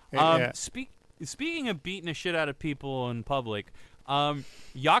 Yeah. Speaking of beating the shit out of people in public, Yakuza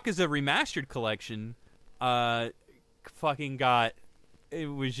Remastered Collection, fucking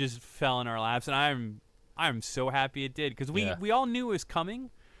just fell in our laps, and I'm so happy it did, because we all knew it was coming,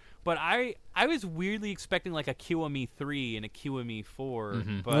 but I was weirdly expecting like a Kiwami 3 and a Kiwami 4.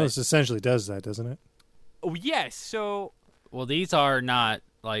 Mm-hmm. But Well, this essentially does that, doesn't it? oh yes, so Well, these are not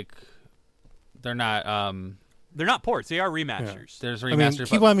like they're not. they're not ports; they are remasters. There's I mean, remasters.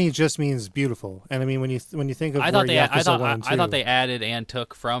 but Kiwami just means beautiful, and I mean when you think of I where thought Yakuza 1 and 2, I thought they added and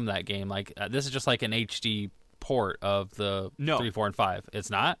took from that game. Like this is just like an HD port of the No. 3, 4, and 5. It's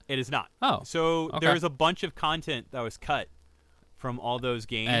not? It is not. Oh. So okay. there's a bunch of content that was cut from all those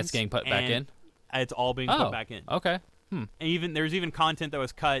games. And it's getting put back in? It's all being put back in. Okay. And there's even content that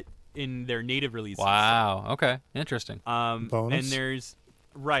was cut in their native releases. Wow. Okay. Interesting. Bonus? And there's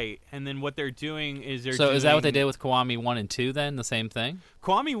and then what they're doing is is that what they did with Kiwami 1 and 2 then? The same thing?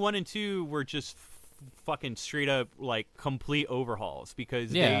 Kiwami 1 and 2 were just fucking straight up like complete overhauls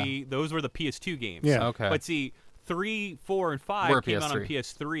because those were the PS2 games. Yeah. Okay. But see, 3, 4, and 5 came out on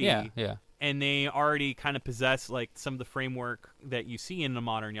PS3. Yeah, yeah. And they already kind of possess like some of the framework that you see in a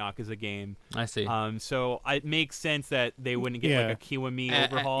modern Yakuza game. I see. So it makes sense that they wouldn't get like a Kiwami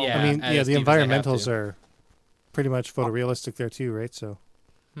overhaul. yeah. I mean, as the deep as they have environmentals to. are pretty much photorealistic there too, right? So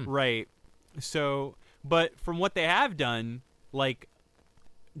Right. So, but from what they have done, like,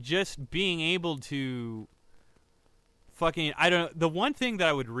 just being able to fucking, the one thing that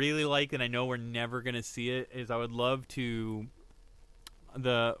I would really like, and I know we're never going to see it, is I would love to,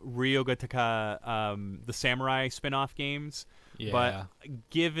 the Ryogataka, the samurai spin-off games. Yeah. But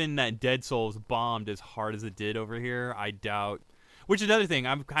given that Dead Souls bombed as hard as it did over here, I doubt. Which is another thing.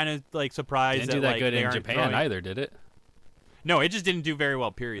 I'm kind of like surprised Didn't do that like, good they in aren't Japan throwing... either, did it? No, it just didn't do very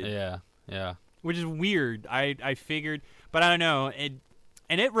well. Period. Yeah. Yeah. Which is weird. I figured, but I don't know.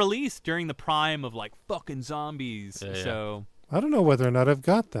 It released during the prime of like fucking zombies. Yeah. So I don't know whether or not I've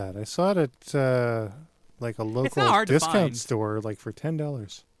got that. I saw it at like a local hard to discount find. store, like for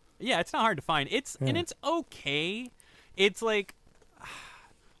 $10. yeah, it's not hard to find. And it's okay. It's like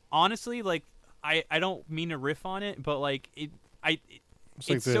honestly, like I don't mean to riff on it, but like it's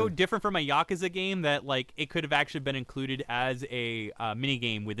like so different from a Yakuza game that like it could have actually been included as a mini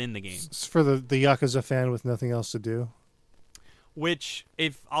game within the game. It's for the Yakuza fan with nothing else to do. Which,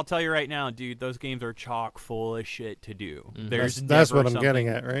 if I'll tell you right now, dude, those games are chock full of shit to do. Mhm. There's That's never what I'm getting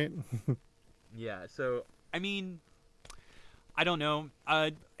something- at, right? Yeah. So I mean, I don't know.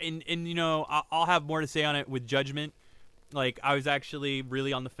 And you know, I'll have more to say on it with Judgment. Like I was actually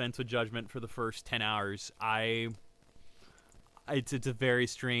really on the fence with Judgment for the first 10 hours. It's a very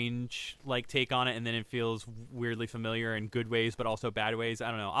strange like take on it, and then it feels weirdly familiar in good ways, but also bad ways. I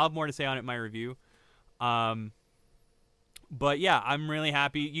don't know. I'll have more to say on it in my review. But yeah, I'm really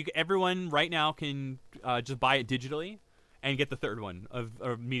happy. Everyone right now can just buy it digitally and get the third one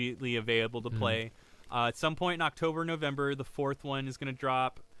immediately available to play. At some point in October, November, the fourth one is going to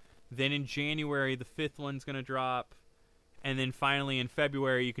drop. Then in January, the fifth one's going to drop. And then finally in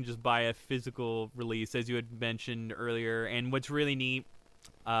February, you can just buy a physical release, as you had mentioned earlier. And what's really neat,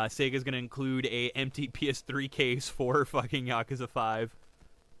 Sega's going to include a empty PS3 case for fucking Yakuza 5.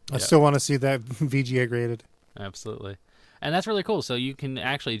 I still want to see that VGA graded. Absolutely. And that's really cool. So you can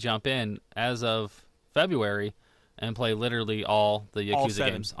actually jump in as of February and play literally all the Yakuza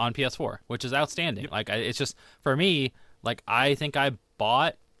games on PS4, which is outstanding. Yep. Like it's just for me, like I think I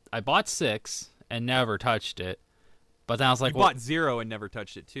bought 6 and never touched it. But then I was like, you bought 0 and never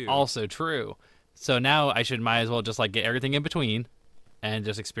touched it too. Also true. So now I might as well just like get everything in between and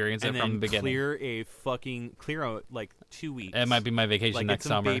just experience it from the beginning. Clear like 2 weeks. It might be my vacation like next get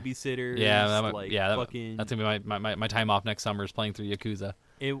some summer. Babysitters. Yeah, that's gonna be my time off next summer is playing through Yakuza.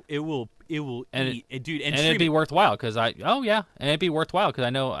 It will and eat, dude. And it'd be worthwhile because and it'd be worthwhile because I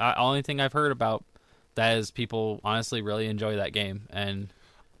know only thing I've heard about that is people honestly really enjoy that game, and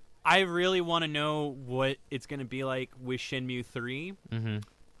I really want to know what it's gonna be like with Shenmue 3. Mm-hmm.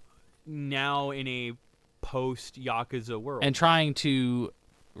 Now in a post Yakuza world, and trying to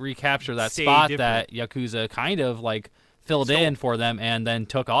recapture that spot that Yakuza kind of like filled in for them and then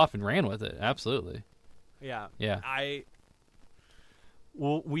took off and ran with it. Absolutely. Yeah.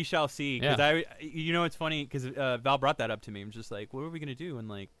 Well, we shall see. Because it's funny because Val brought that up to me. I'm just like, what are we gonna do when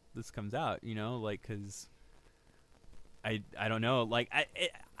like this comes out? You know, like because I don't know. Like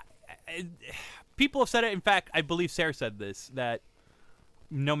people have said it. In fact, I believe Sarah said this, that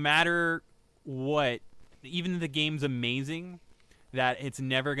no matter what, even if the game's amazing, that it's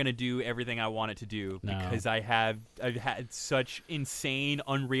never going to do everything I want it to do because I've had such insane,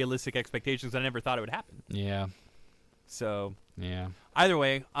 unrealistic expectations that I never thought it would happen. Yeah. So yeah. Either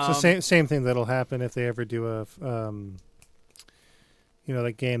way, so same thing that'll happen if they ever do a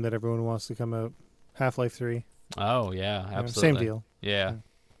that game that everyone wants to come out, Half-Life 3. Oh yeah, absolutely. Same deal. Yeah.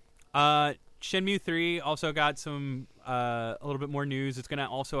 Shenmue 3 also got some a little bit more news. It's going to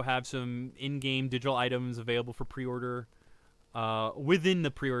also have some in-game digital items available for pre-order within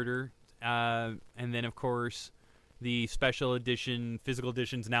the pre-order. And then, of course, the special edition, physical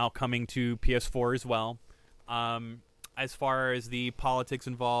editions now coming to PS4 as well. As far as the politics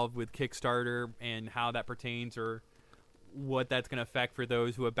involved with Kickstarter and how that pertains or what that's going to affect for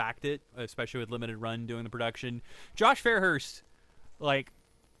those who have backed it, especially with Limited Run doing the production. Josh Fairhurst, like,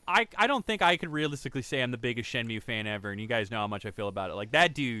 I don't think I could realistically say I'm the biggest Shenmue fan ever, and you guys know how much I feel about it. Like,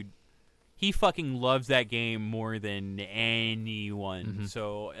 that dude, he fucking loves that game more than anyone. Mm-hmm.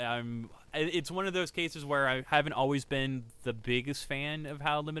 So it's one of those cases where I haven't always been the biggest fan of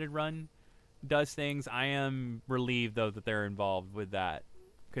how Limited Run does things. I am relieved, though, that they're involved with that,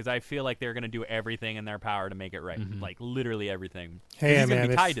 because I feel like they're going to do everything in their power to make it right. Mm-hmm. Like, literally everything. Hey, He's going man, to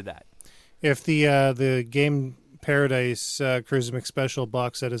be tied to that. If the Game Paradise Cruiser Special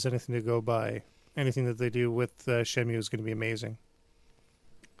box set is anything to go by, anything that they do with Shenmue is going to be amazing.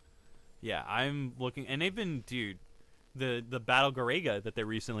 Yeah, I'm looking, and they've been, dude, the Battle Garega that they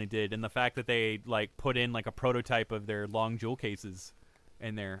recently did, and the fact that they like put in like a prototype of their long jewel cases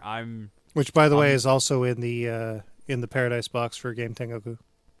in there. Which, by the way, is also in the Paradise box for Game Tengoku.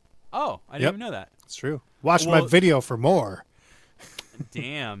 Oh, I didn't even know that. It's true. Watch my video for more.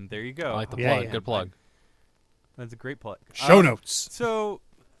 Damn, there you go. I like the plug. Yeah. Good plug. That's a great plug. Show notes. So,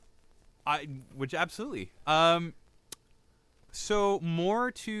 absolutely. So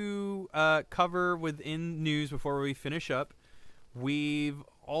more to cover within news before we finish up. We've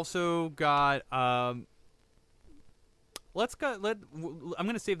also got. I'm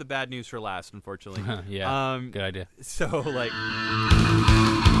gonna save the bad news for last, unfortunately. Yeah. Good idea. So like.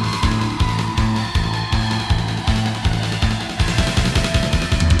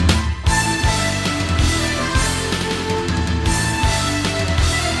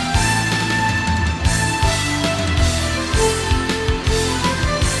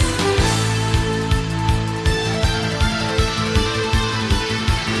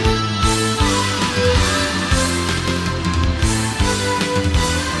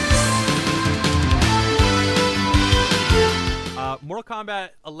 Mortal Kombat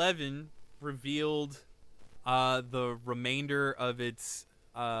 11 revealed the remainder of its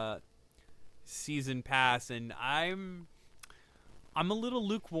season pass, and I'm a little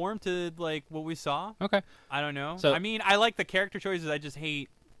lukewarm to like what we saw. Okay. I don't know. So, I mean, I like the character choices. I just hate.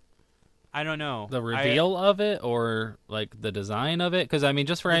 I don't know the reveal of it, or like the design of it. Because I mean,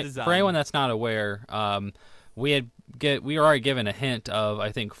 just for anyone that's not aware, we were already given a hint of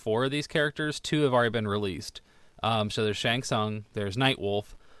I think 4 of these characters. 2 have already been released. So there's Shang Tsung, there's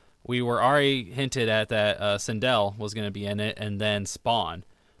Nightwolf. We were already hinted at that Sindel was going to be in it, and then Spawn,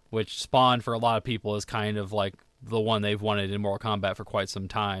 which Spawn for a lot of people is kind of like the one they've wanted in Mortal Kombat for quite some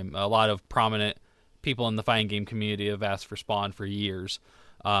time. A lot of prominent people in the fighting game community have asked for Spawn for years,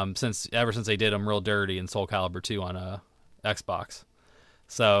 ever since they did him real dirty in Soul Calibur 2 on Xbox.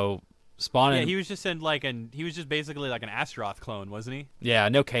 So Spawn, he was just he was just basically like an Astaroth clone, wasn't he? Yeah,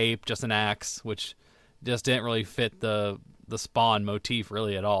 no cape, just an axe, which just didn't really fit the Spawn motif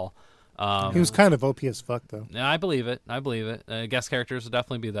really at all. He was kind of OP as fuck, though. Yeah, I believe it. Guest characters will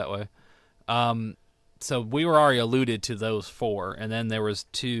definitely be that way. So we were already alluded to those 4, and then there was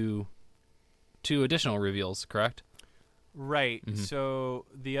two additional reveals, correct? Right. Mm-hmm. So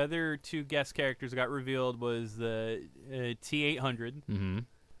the other 2 guest characters that got revealed was the T-800.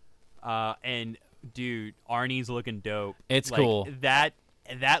 Mm-hmm. And dude, Arnie's looking dope. It's like, cool. That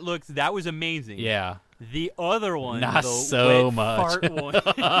was amazing. Yeah. The other one, not the so wet much. Fart one,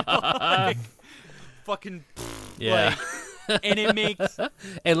 like, fucking yeah. And it makes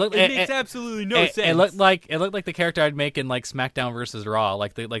absolutely no sense. It looked like the character I'd make in like SmackDown versus Raw,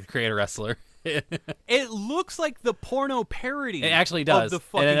 like the creator wrestler. It looks like the porno parody. It actually does. Of the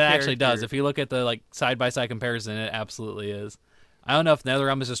fucking actually character. does. If you look at the like side by side comparison, it absolutely is. I don't know if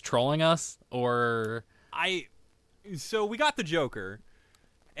NetherRealm is just trolling us or. So we got the Joker,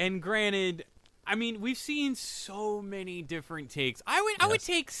 and granted, I mean, we've seen so many different takes. I would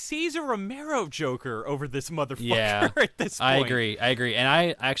take Cesar Romero Joker over this motherfucker at this point. I agree. And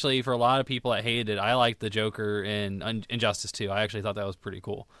I actually, for a lot of people that hated it, I liked the Joker in Injustice 2. I actually thought that was pretty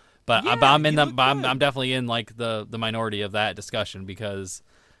cool. But, I'm definitely in like the minority of that discussion because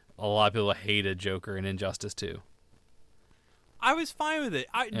a lot of people hated Joker in Injustice 2. I was fine with it.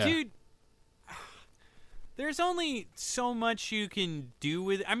 Dude, there's only so much you can do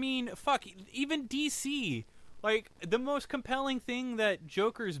with. I mean, fuck, even DC. Like, the most compelling thing that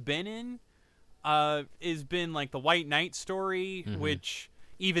Joker's been in has been, like, the White Knight story, mm-hmm. which,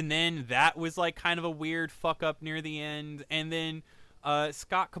 even then, that was, like, kind of a weird fuck-up near the end. And then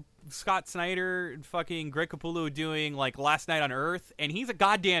Scott Snyder and fucking Greg Capullo doing, like, Last Night on Earth, and he's a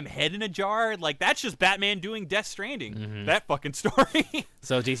goddamn head in a jar. Like, that's just Batman doing Death Stranding. Mm-hmm. That fucking story.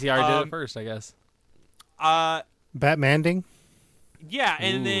 So DCR did it first, I guess. Batmanding? Yeah,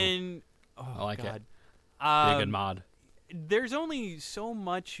 and Ooh. then I like God. it. Be a good mod. there's only so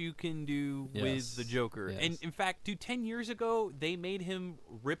much you can do with the Joker. Yes. And in fact, 10 years ago, they made him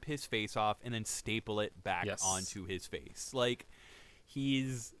rip his face off and then staple it back onto his face. Like,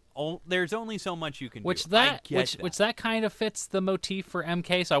 there's only so much you can which do. That kind of fits the motif for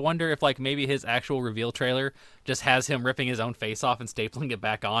MK. So I wonder if like maybe his actual reveal trailer just has him ripping his own face off and stapling it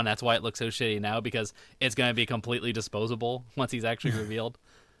back on. That's why it looks so shitty now, because it's going to be completely disposable once he's actually revealed.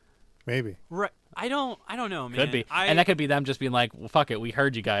 Maybe. Right. I don't know, man. Could be. And that could be them just being like, well, fuck it, we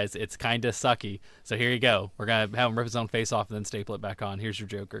heard you guys. It's kind of sucky. So here you go. We're going to have him rip his own face off and then staple it back on. Here's your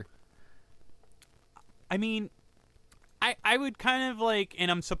Joker. I mean, I would kind of like,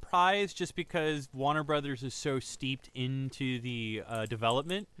 and I'm surprised just because Warner Brothers is so steeped into the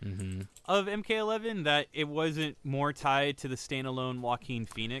development of MK11 that it wasn't more tied to the standalone Joaquin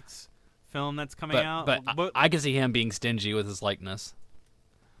Phoenix film that's coming out. But I can see him being stingy with his likeness.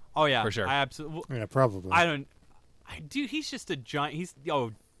 Oh yeah, for sure. I absolutely. Yeah, probably. Dude, he's just a giant. He's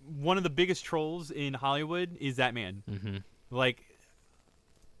one of the biggest trolls in Hollywood is that man. Mm-hmm. Like,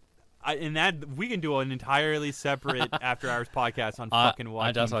 and that we can do an entirely separate After Hours podcast on fucking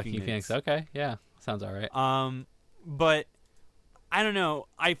Joaquin Phoenix. Okay, yeah, sounds all right. But I don't know.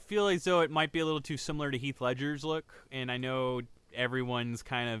 I feel as though it might be a little too similar to Heath Ledger's look, and I know everyone's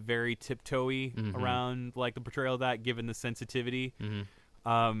kind of very tiptoey around like the portrayal of that, given the sensitivity.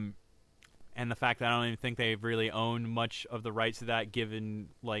 And the fact that I don't even think they've really owned much of the rights to that, given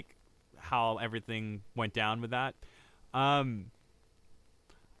like how everything went down with that. I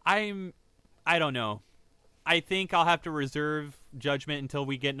don't know. I think I'll have to reserve judgment until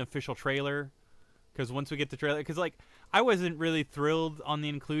we get an official trailer, because once we get the trailer, because like I wasn't really thrilled on the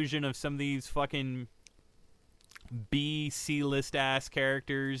inclusion of some of these fucking C list ass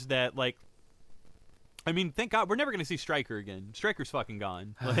characters that like. I mean, thank God we're never going to see Stryker again. Stryker's fucking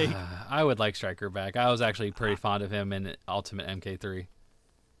gone. Like, I would like Stryker back. I was actually pretty fond of him in Ultimate MK3.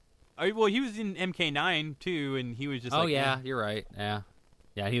 Well, he was in MK9 too, and he was just. Oh yeah, you're right. Yeah,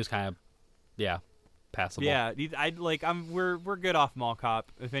 he was kind of, passable. Yeah, we're good off Mall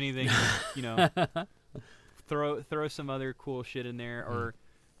Cop. If anything, you know, throw some other cool shit in there, or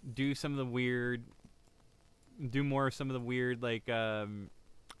do some of the weird, like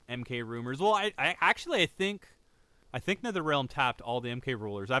MK rumors. Well, I think NetherRealm tapped all the MK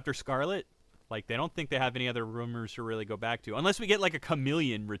rulers after Scarlet. Like, they don't think they have any other rumors to really go back to, unless we get like a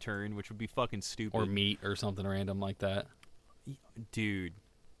Chameleon return, which would be fucking stupid, or Meat or something random like that. Dude,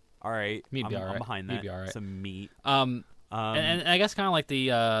 all right, I'm behind that. Meat be all right. Some Meat. And I guess kind of like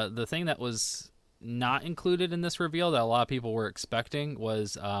the thing that was not included in this reveal that a lot of people were expecting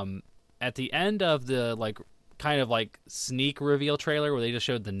was at the end of the like kind of like sneak reveal trailer where they just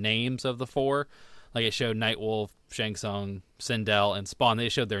showed the names of the four. Like it showed Nightwolf, Shang Tsung, Sindel, and Spawn. They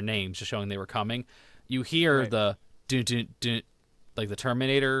showed their names, just showing they were coming. You hear the dun, dun, dun, like the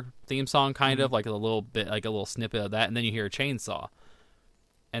Terminator theme song, kind of like a little bit, like a little snippet of that, and then you hear a chainsaw.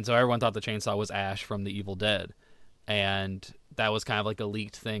 And so everyone thought the chainsaw was Ash from The Evil Dead, and that was kind of like a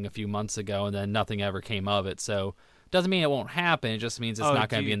leaked thing a few months ago, and then nothing ever came of it. So doesn't mean it won't happen. It just means it's not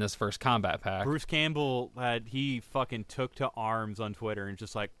going to be in this first combat pack. Bruce Campbell he fucking took to arms on Twitter and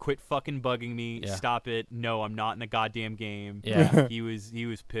just like, quit fucking bugging me. Yeah. Stop it. No, I'm not in the goddamn game. Yeah. he was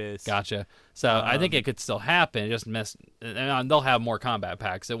pissed. Gotcha. So I think it could still happen. It just and they'll have more combat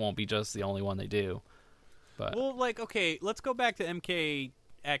packs. It won't be just the only one they do. But well, like, okay, let's go back to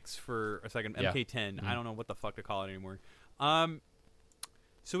MKX for a second. Yeah. MK10. Mm-hmm. I don't know what the fuck to call it anymore.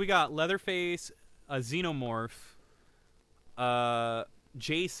 So we got Leatherface, a Xenomorph,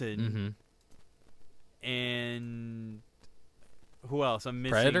 Jason, and who else? I'm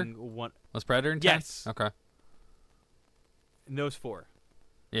missing Predator? one. Was Predator in 10? Yes. Okay. And those four.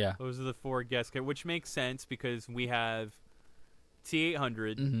 Yeah. Those are the four guests, which makes sense because we have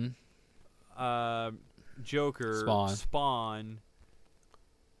T-800, Joker, Spawn.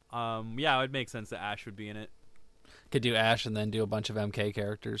 Yeah, it would make sense that Ash would be in it. Could do Ash and then do a bunch of MK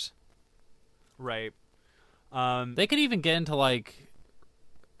characters. Right. They could even get into like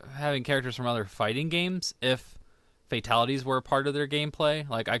having characters from other fighting games if fatalities were a part of their gameplay.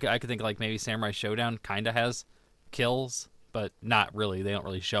 Like I could think like maybe Samurai Showdown kind of has kills, but not really. They don't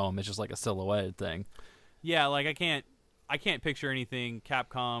really show them. It's just like a silhouetted thing. Yeah, like I can't picture anything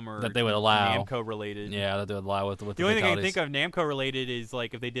Capcom or that they would allow Namco related. Yeah, that they would allow with the only thing I fatalities. can think of Namco related is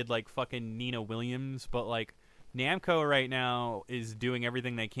like if they did like fucking Nina Williams, but like Namco right now is doing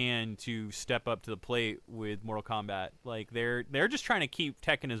everything they can to step up to the plate with Mortal Kombat. Like they're just trying to keep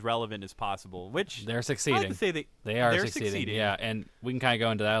Tekken as relevant as possible, which they're succeeding. I like to say they are succeeding. Yeah, and we can kind of go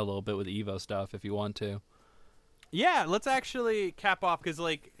into that a little bit with Evo stuff if you want to. Yeah, let's actually cap off because,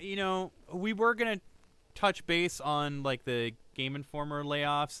 like, you know, we were gonna touch base on like the Game Informer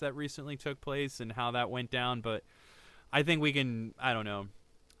layoffs that recently took place and how that went down, but I think we can. I don't know.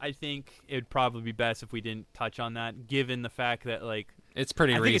 I think it'd probably be best if we didn't touch on that, given the fact that like it's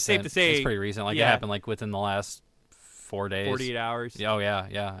pretty recent. I think it's safe to say it's pretty recent. Like it happened like within the last 4 days, 48 hours. Oh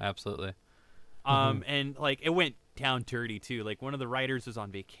yeah, absolutely. And like it went down dirty too. Like one of the writers was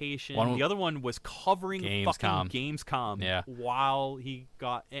on vacation. The other one was covering fucking Gamescom. Yeah. While he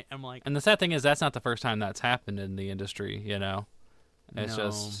got. I'm like. And the sad thing is that's not the first time that's happened in the industry. It's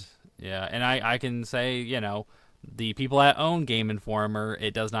just And I can say the people that own Game Informer,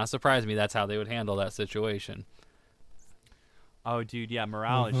 it does not surprise me that's how they would handle that situation. Oh, dude, yeah,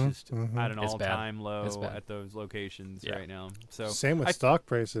 morale is just at an all-time low at those locations right now. So same with stock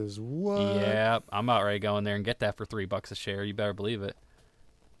prices. What? Yeah, I'm about ready to go in there and get that for $3 a share. You better believe it.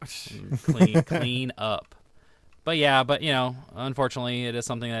 Clean up. But unfortunately, it is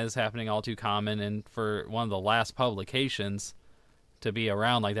something that is happening all too common. And for one of the last publications to be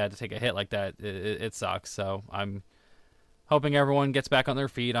around like that, to take a hit like that, it sucks. So I'm hoping everyone gets back on their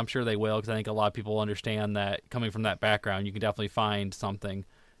feet. I'm sure they will, because I think a lot of people understand that coming from that background, you can definitely find something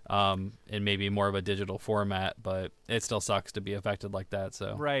in maybe more of a digital format, but it still sucks to be affected like that.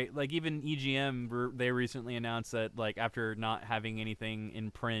 So right, like even EGM, they recently announced that like after not having anything in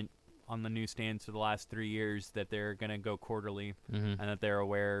print on the newsstands for the last 3 years, that they're gonna go quarterly, and that they're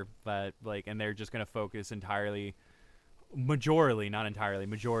aware that and they're just gonna focus majorly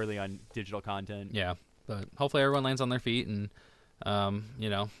on digital content. Yeah. But hopefully everyone lands on their feet, and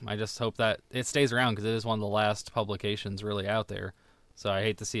I just hope that it stays around, because it is one of the last publications really out there. So I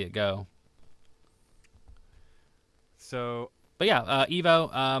hate to see it go. So, but yeah,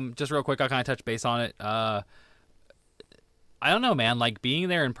 Evo. Just real quick, I'll kind of touch base on it. I don't know, man. Like being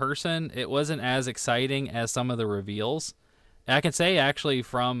there in person, it wasn't as exciting as some of the reveals. And I can say actually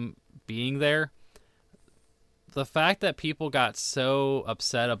from being there, the fact that people got so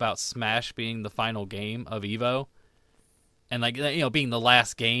upset about Smash being the final game of EVO, and being the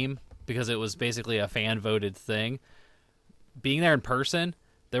last game because it was basically a fan voted thing, being there in person,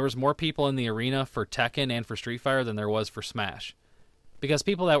 there was more people in the arena for Tekken and for Street Fighter than there was for Smash, because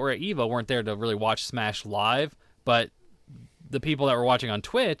people that were at EVO weren't there to really watch Smash live, but the people that were watching on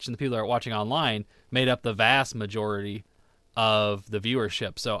Twitch and the people that were watching online made up the vast majority of the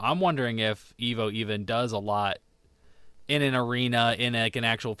viewership. So I'm wondering if EVO even does a lot in an arena, in an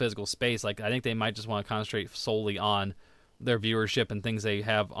actual physical space. Like I think they might just want to concentrate solely on their viewership and things they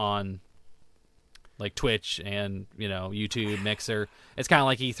have on like Twitch and YouTube, Mixer. It's kind of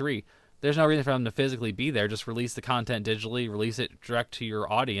like E3. There's no reason for them to physically be there. Just release the content digitally, release it direct to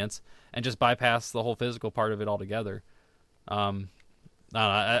your audience, and just bypass the whole physical part of it altogether. I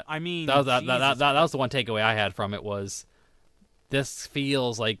mean, that was the one takeaway I had from it was this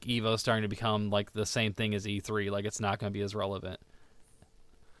feels like EVO's starting to become like the same thing as E3. Like it's not going to be as relevant.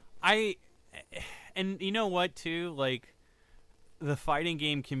 And you know what too? Like the fighting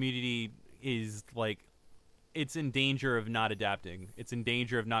game community is like, it's in danger of not adapting. It's in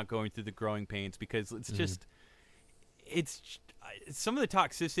danger of not going through the growing pains, because it's just, it's some of the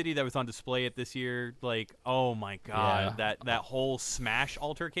toxicity that was on display at this year. Like, oh my god, that whole Smash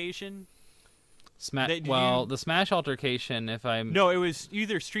altercation. The Smash altercation, No, it was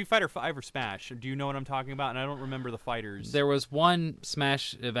either Street Fighter 5 or Smash. Do you know what I'm talking about? And I don't remember the fighters. There was one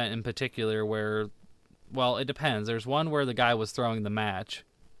Smash event in particular where, well, it depends. There's one where the guy was throwing the match,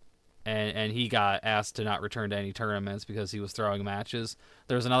 and he got asked to not return to any tournaments because he was throwing matches.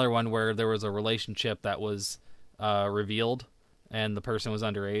 There was another one where there was a relationship that was revealed, and the person was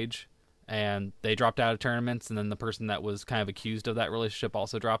underage, and they dropped out of tournaments, and then the person that was kind of accused of that relationship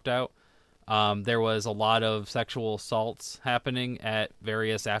also dropped out. There was a lot of sexual assaults happening at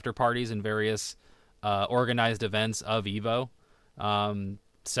various after parties and various organized events of EVO.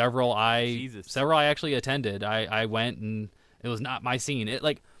 Several I actually attended. I went, and it was not my scene.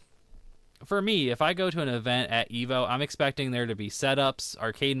 For me, if I go to an event at EVO, I'm expecting there to be setups,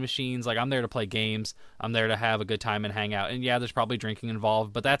 arcade machines. Like I'm there to play games. I'm there to have a good time and hang out. And yeah, there's probably drinking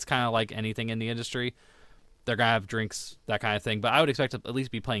involved, but that's kind of like anything in the industry. They're going to have drinks, that kind of thing. But I would expect to at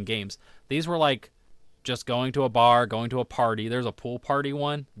least be playing games. These were like just going to a bar, going to a party. There's a pool party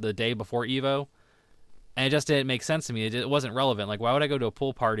one the day before EVO. And it just didn't make sense to me. It wasn't relevant. Like, why would I go to a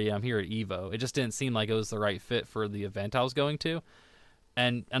pool party? I'm here at EVO. It just didn't seem like it was the right fit for the event I was going to.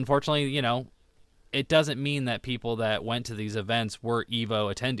 And unfortunately, it doesn't mean that people that went to these events were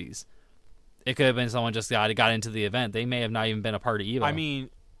EVO attendees. It could have been someone just got into the event. They may have not even been a part of EVO. I mean,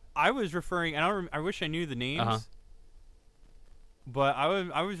 I was referring, and I wish I knew the names, but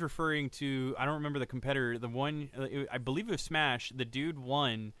I was referring to, I don't remember the competitor, the one, I believe it was Smash. The dude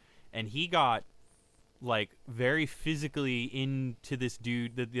won, and he got like very physically into this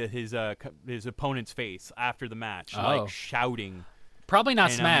dude, his opponent's face after the match, like shouting. Probably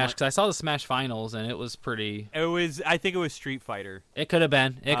not Smash, because I saw the Smash finals and it was pretty. I think it was Street Fighter. It could have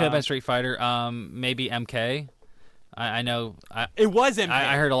been. It could have been Street Fighter. Maybe MK. I know. It was MK.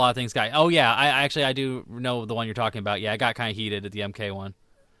 I heard a lot of things. Oh yeah, I do know the one you're talking about. Yeah, it got kind of heated at the MK one.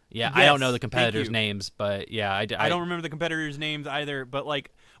 Yeah, yes, I don't know the competitors' names, but yeah, I don't remember the competitors' names either. But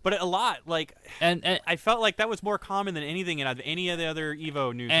a lot and I felt like that was more common than anything in any of the other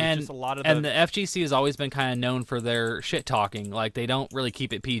Evo news. And just a lot of the FGC has always been kind of known for their shit talking. Like they don't really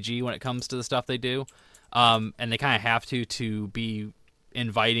keep it PG when it comes to the stuff they do, and they kind of have to be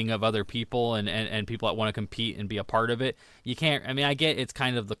inviting of other people and people that want to compete and be a part of it. You can't. I mean, I get it's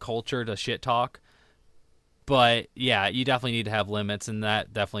kind of the culture to shit talk. But yeah, you definitely need to have limits, and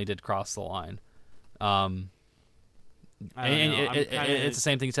that definitely did cross the line. It's the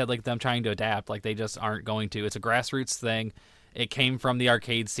same thing you said, like them trying to adapt, like they just aren't going to. It's a grassroots thing. It came from the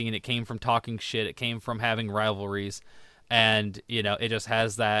arcade scene. It came from talking shit. It came from having rivalries, and it just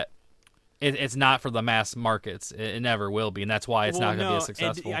has that. It's not for the mass markets. It never will be, and that's why it's not going to be as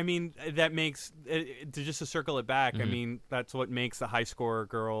successful. I mean, that makes just to circle it back. Mm-hmm. I mean, that's what makes the high score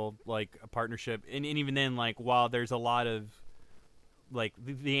girl like a partnership, and even then, like while there's a lot of like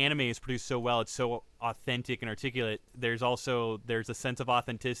the anime is produced so well, it's so authentic and articulate. There's a sense of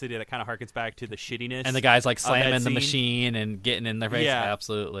authenticity that kind of harkens back to the shittiness, and the guys like slamming the machine and getting in their face. Yeah.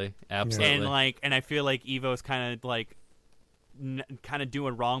 Absolutely. And I feel like Evo's kind of like. Kind of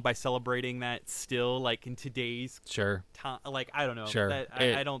doing wrong by celebrating that still, like in today's time. Like I don't know.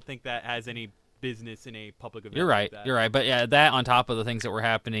 I don't think that has any business in a public event. You're right. Like You're right. But yeah, that on top of the things that were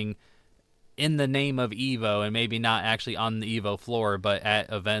happening in the name of Evo, and maybe not actually on the Evo floor, but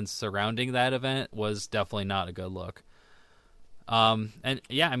at events surrounding that event, was definitely not a good look. And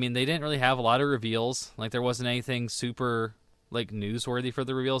yeah, I mean, they didn't really have a lot of reveals. Like there wasn't anything super. Like newsworthy for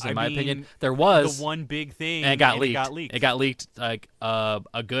the reveals, in my opinion. There was the one big thing, and it got leaked. It got leaked like a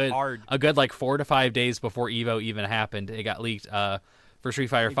good like 4 to 5 days before Evo even happened. It got leaked. For Street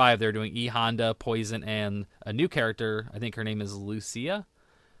Fighter V, they're doing E Honda, Poison, and a new character. I think her name is Lucia.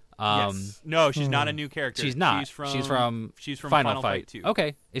 Yes. No, she's not a new character. She's not. She's from Final Fight 2.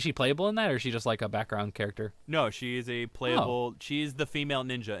 Okay, is she playable in that, or is she just like a background character? No, she is a playable. She is the female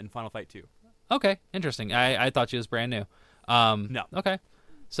ninja in Final Fight 2. Okay, interesting. I thought she was brand new. No. Okay.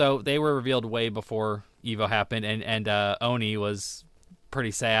 So they were revealed way before Evo happened, and Oni was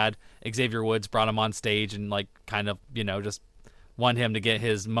pretty sad. Xavier Woods brought him on stage and like kind of just wanted him to get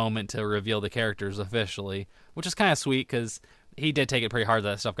his moment to reveal the characters officially, which is kind of sweet because he did take it pretty hard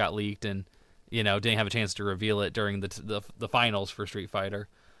that stuff got leaked and didn't have a chance to reveal it during the finals for Street Fighter.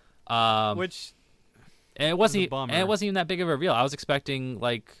 Which it wasn't even that big of a reveal. I was expecting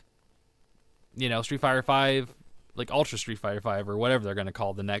like Street Fighter 5. Like Ultra Street Fighter 5 or whatever they're going to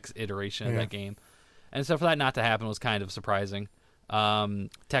call the next iteration of that game. And so for that not to happen was kind of surprising.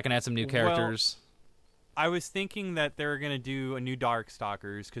 Tekken had some new characters. Well, I was thinking that they're going to do a new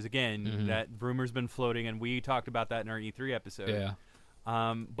Darkstalkers because, again, that rumor's been floating, and we talked about that in our E3 episode. Yeah.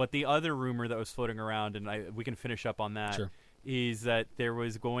 But the other rumor that was floating around, and we can finish up on that, is that there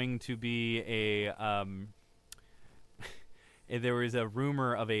was going to be there was a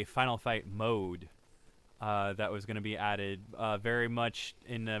rumor of a Final Fight mode that was going to be added, very much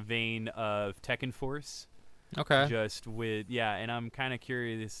in the vein of Tekken Force. Okay. Just with and I'm kind of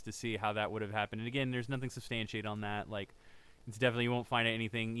curious to see how that would have happened. And again, there's nothing substantiated on that. Like, it's definitely you won't find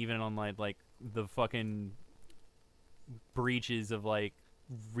anything even on like the fucking breaches of like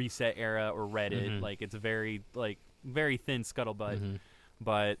Reset Era or Reddit. Like it's a very thin scuttlebutt.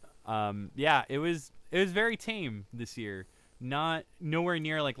 But it was very tame this year. Nowhere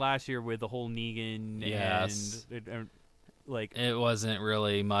near like last year with the whole Negan and it wasn't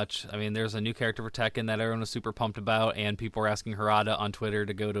really much. I mean, there's a new character for Tekken that everyone was super pumped about, and people were asking Harada on Twitter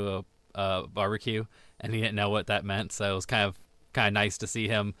to go to a barbecue, and he didn't know what that meant. So it was kind of nice to see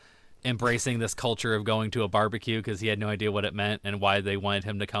him embracing this culture of going to a barbecue because he had no idea what it meant and why they wanted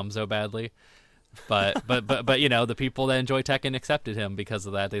him to come so badly. But the people that enjoy Tekken accepted him because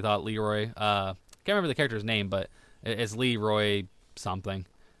of that. They thought Leroy. Can't remember the character's name, but it's Leroy something.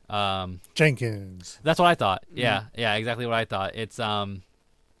 Jenkins. That's what I thought. Yeah, exactly what I thought. It's I'm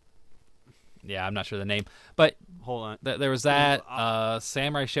not sure the name, but hold on. There was that.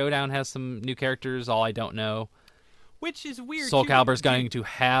 Samurai Showdown has some new characters. All I don't know, which is weird. Soul Calibur is going to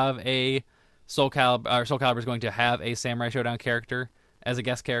have a Soul Calibur is going to have a Samurai Showdown character as a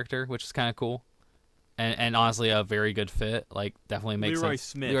guest character, which is kind of cool, and honestly a very good fit. Like definitely makes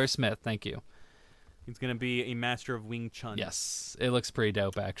sense. Leroy Smith. Thank you. He's going to be a master of Wing Chun. Yes. It looks pretty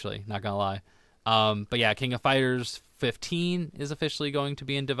dope, actually. Not going to lie. But yeah, King of Fighters 15 is officially going to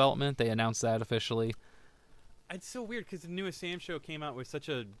be in development. They announced that officially. It's so weird because the newest Sam show came out with such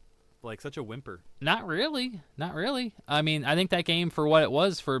a whimper. Not really. I mean, I think that game, for what it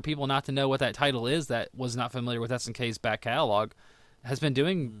was, for people not to know what that title is, that was not familiar with SNK's back catalog, has been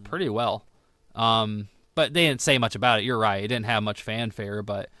doing pretty well. But they didn't say much about it. You're right. It didn't have much fanfare,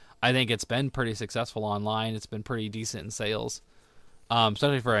 but I think it's been pretty successful online. It's been pretty decent in sales.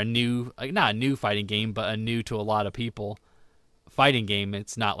 Especially for a new, not a new fighting game, but a new to a lot of people fighting game.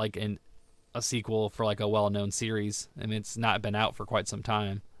 It's not like a sequel for like a well-known series. I mean, it's not been out for quite some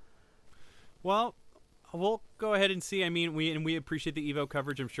time. Well, we'll go ahead and see. I mean, we appreciate the EVO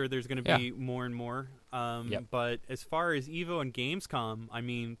coverage. I'm sure there's going to be more and more. Yep. But as far as EVO and Gamescom, I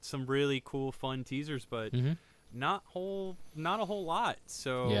mean, some really cool, fun teasers, but not a whole lot.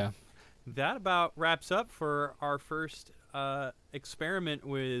 So that about wraps up for our first experiment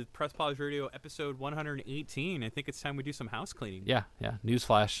with Press Pause Radio episode 118. I think it's time we do some house cleaning. Yeah.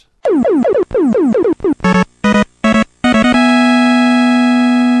 Newsflash.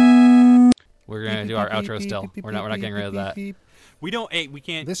 We're gonna do our outro still. We're not getting rid of that. We don't. Hey, we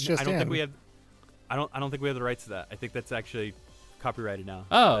can't. This just I don't think we have. I don't think we have the rights to that. I think that's actually copyrighted now.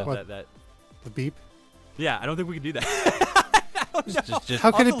 Oh, that the beep. Yeah, I don't think we can do that. Just,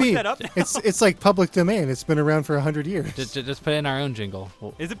 How can it be? That It's like public domain. It's been around for 100 years. just put in our own jingle.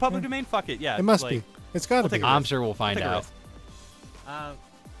 Is it public domain? Fuck it. Yeah, It must be. It's got to be. I'm sure we'll find out.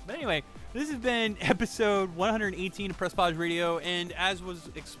 But anyway, this has been episode 118 of Press Pause Radio, and as was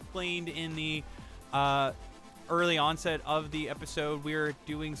explained in the early onset of the episode, we're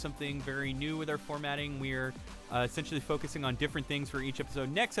doing something very new with our formatting. We're essentially focusing on different things for each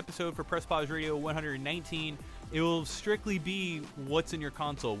episode. Next episode for Press Pause Radio 119, it will strictly be what's in your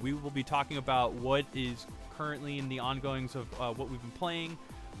console. We will be talking about what is currently in the ongoings of what we've been playing.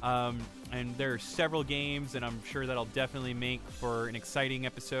 And there are several games, and I'm sure that'll definitely make for an exciting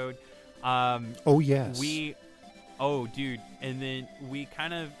episode. Oh, yes. Oh, dude. And then we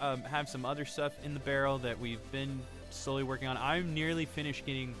kind of have some other stuff in the barrel that we've been slowly working on. I'm nearly finished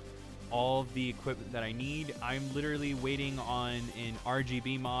getting all the equipment that I need. I'm literally waiting on an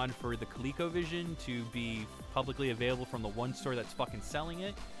RGB mod for the ColecoVision to be publicly available from the one store that's fucking selling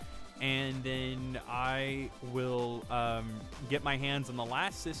it. And then I will get my hands on the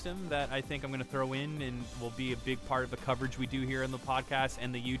last system that I think I'm going to throw in and will be a big part of the coverage we do here on the podcast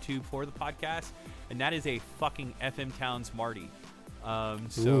and the YouTube for the podcast. And that is a fucking FM Towns Marty.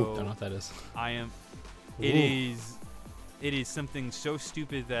 Don't know what that is. It is something so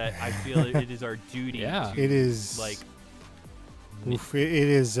stupid that I feel it is our duty. Yeah. To, it is like. Oof, it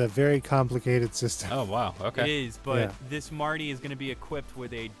is a very complicated system. Oh, wow. Okay. It is, but this Marty is going to be equipped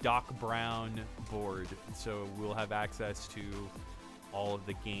with a Doc Brown board, so we'll have access to all of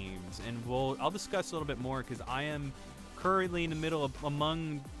the games. And I'll discuss a little bit more because I am currently in the middle of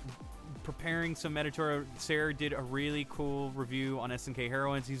preparing some editorial. Sarah did a really cool review on SNK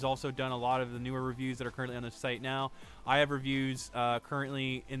Heroines. He's also done a lot of the newer reviews that are currently on the site now. I have reviews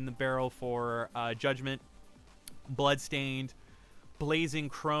currently in the barrel for Judgment, Bloodstained, Blazing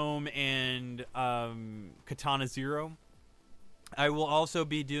Chrome, and Katana Zero. I will also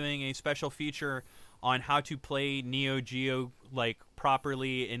be doing a special feature on how to play Neo Geo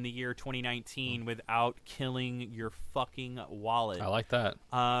properly in the year 2019 without killing your fucking wallet. I like that.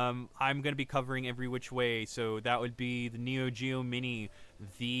 I'm going to be covering every which way, so that would be the Neo Geo Mini,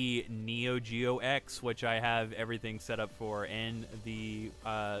 the Neo Geo X, which I have everything set up for, and the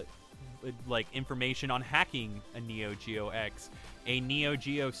information on hacking a Neo Geo X, a Neo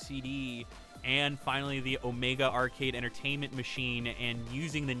Geo CD, and finally the Omega Arcade Entertainment Machine, and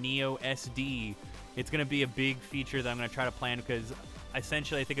using the Neo SD. It's going to be a big feature that I'm going to try to plan because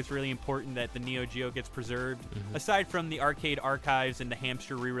essentially I think it's really important that the Neo Geo gets preserved. Aside from the arcade archives and the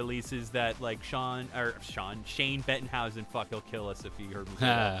hamster re-releases that Shane Bettenhausen, fuck, he'll kill us if he heard me say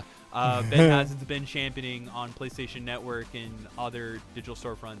that. Bettenhausen's been championing on PlayStation Network and other digital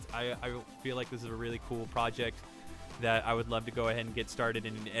storefronts. I feel like this is a really cool project that I would love to go ahead and get started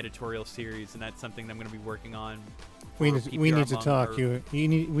in an editorial series, and that's something that I'm going to be working on. We need to talk you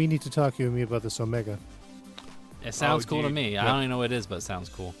and me about this Omega. It sounds cool to me. I don't even know what it is, but it sounds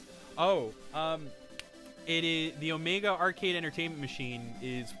cool. It is the Omega Arcade Entertainment Machine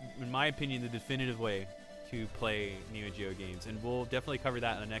is, in my opinion, the definitive way to play Neo Geo games, and we'll definitely cover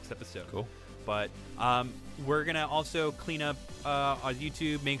that in the next episode. Cool. But we're gonna also clean up on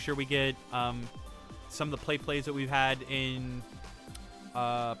YouTube, make sure we get some of the plays that we've had in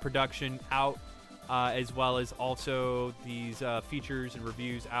production out, as well as also these features and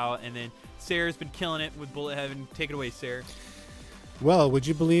reviews out. And then Sarah's been killing it with Bullet Heaven. Take it away, Sarah. Well, would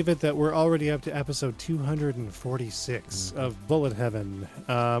you believe it that we're already up to episode 246 of Bullet Heaven?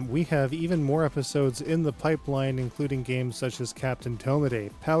 We have even more episodes in the pipeline, including games such as Captain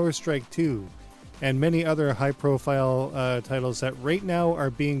Tomade, Power Strike 2, and many other high-profile titles that right now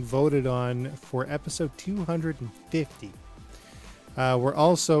are being voted on for episode 250. We're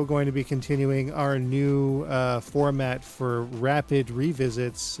also going to be continuing our new format for rapid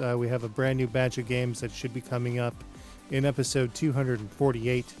revisits. We have a brand new batch of games that should be coming up in episode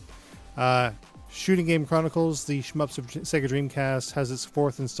 248. Shooting Game Chronicles, the Shmups of Sega Dreamcast, has its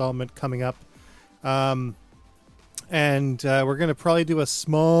 4th installment coming up. And we're going to probably do a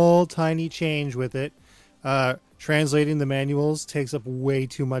small, tiny change with it. Translating the manuals takes up way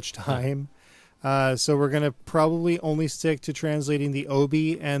too much time. So we're going to probably only stick to translating the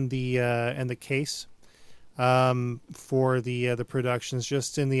obi and the case for the productions,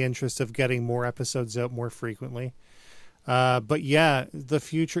 just in the interest of getting more episodes out more frequently. But yeah, the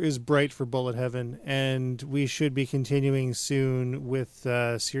future is bright for Bullet Heaven, and we should be continuing soon with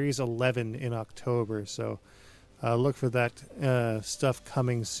Series 11 in October. So look for that stuff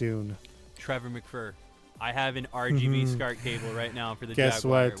coming soon. Trevor McFur, I have an RGB SCART cable right now for the Guess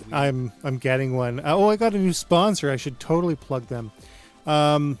Jaguar. what? I'm getting one. I got a new sponsor. I should totally plug them.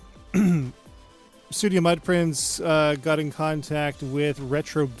 Studio Mudprints got in contact with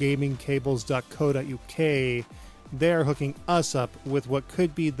retrogamingcables.co.uk. They're hooking us up with what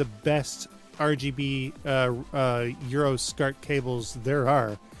could be the best RGB Euro SCART cables there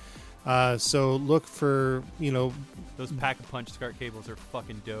are. So look for, those Pack-a-Punch SCART cables are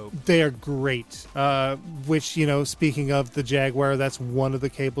fucking dope. They are great. Which, speaking of the Jaguar, that's one of the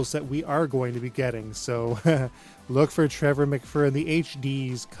cables that we are going to be getting. So look for Trevor McFur and the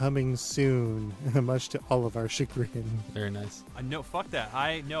HDs coming soon, much to all of our chagrin. Very nice. No, fuck that.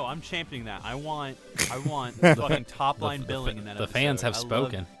 I'm championing that. I want fucking top line billing in that the episode. fans have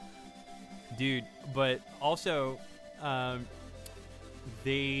spoken. Dude, but also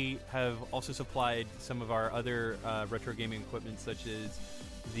they have also supplied some of our other retro gaming equipment, such as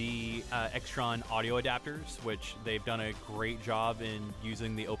the Extron audio adapters, which they've done a great job in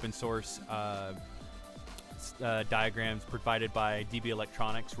using the open source diagrams provided by DB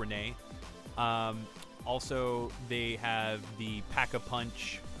Electronics, Renee. Also, they have the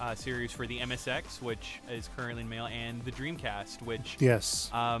Pack-a-Punch series for the MSX, which is currently in mail, and the Dreamcast, which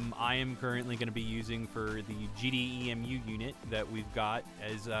yes, I am currently going to be using for the GDEMU unit that we've got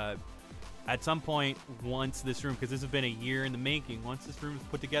as at some point, once this room, because this has been a year in the making, once this room is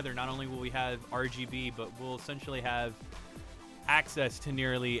put together, not only will we have RGB, but we'll essentially have access to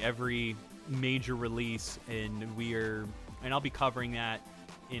nearly every major release, and I'll be covering that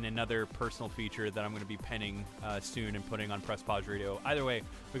in another personal feature that I'm going to be penning soon and putting on Press Pause Radio. Either way,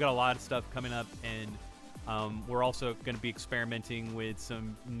 we got a lot of stuff coming up, and we're also going to be experimenting with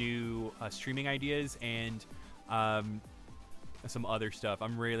some new streaming ideas and some other stuff.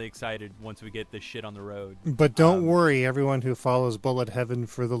 I'm really excited once we get this shit on the road. But don't worry, everyone who follows Bullet Heaven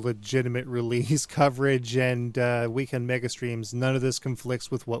for the legitimate release coverage and weekend mega streams, none of this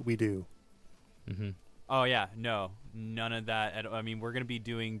conflicts with what we do. Mm-hmm. Oh, yeah. No, none of that. I mean, we're going to be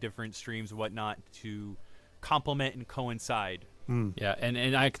doing different streams and whatnot to complement and coincide. Yeah,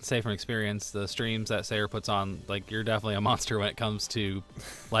 and I can say from experience, the streams that Sarah puts on, like, you're definitely a monster when it comes to,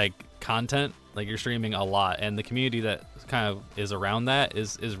 like, content. Like, you're streaming a lot, and the community that kind of is around that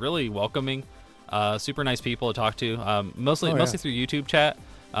is really welcoming. Super nice people to talk to, mostly through YouTube chat.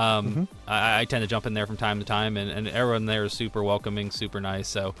 I tend to jump in there from time to time, and everyone there is super welcoming, super nice.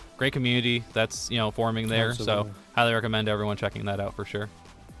 So great community that's forming there. Absolutely. So highly recommend everyone checking that out for sure.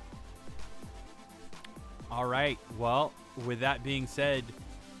 All right. Well, with that being said,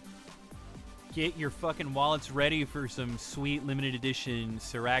 get your fucking wallets ready for some sweet limited edition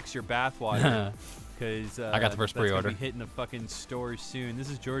Syrax Your Bathwater, because I got the first that's pre-order. gonna be hitting the fucking stores soon. This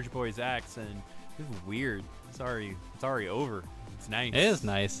is George Boy's Axe, and this is weird. It's already over. It's nice. It is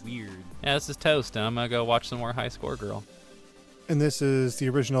nice. Weird. Yeah, this is Toast, and I'm gonna go watch some more High Score Girl. And this is the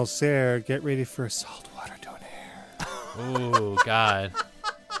original Sarah. Get ready for saltwater donair. Oh God.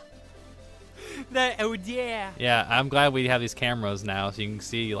 Yeah. Yeah, I'm glad we have these cameras now, so you can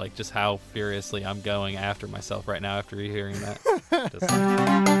see like just how furiously I'm going after myself right now after hearing that. Just...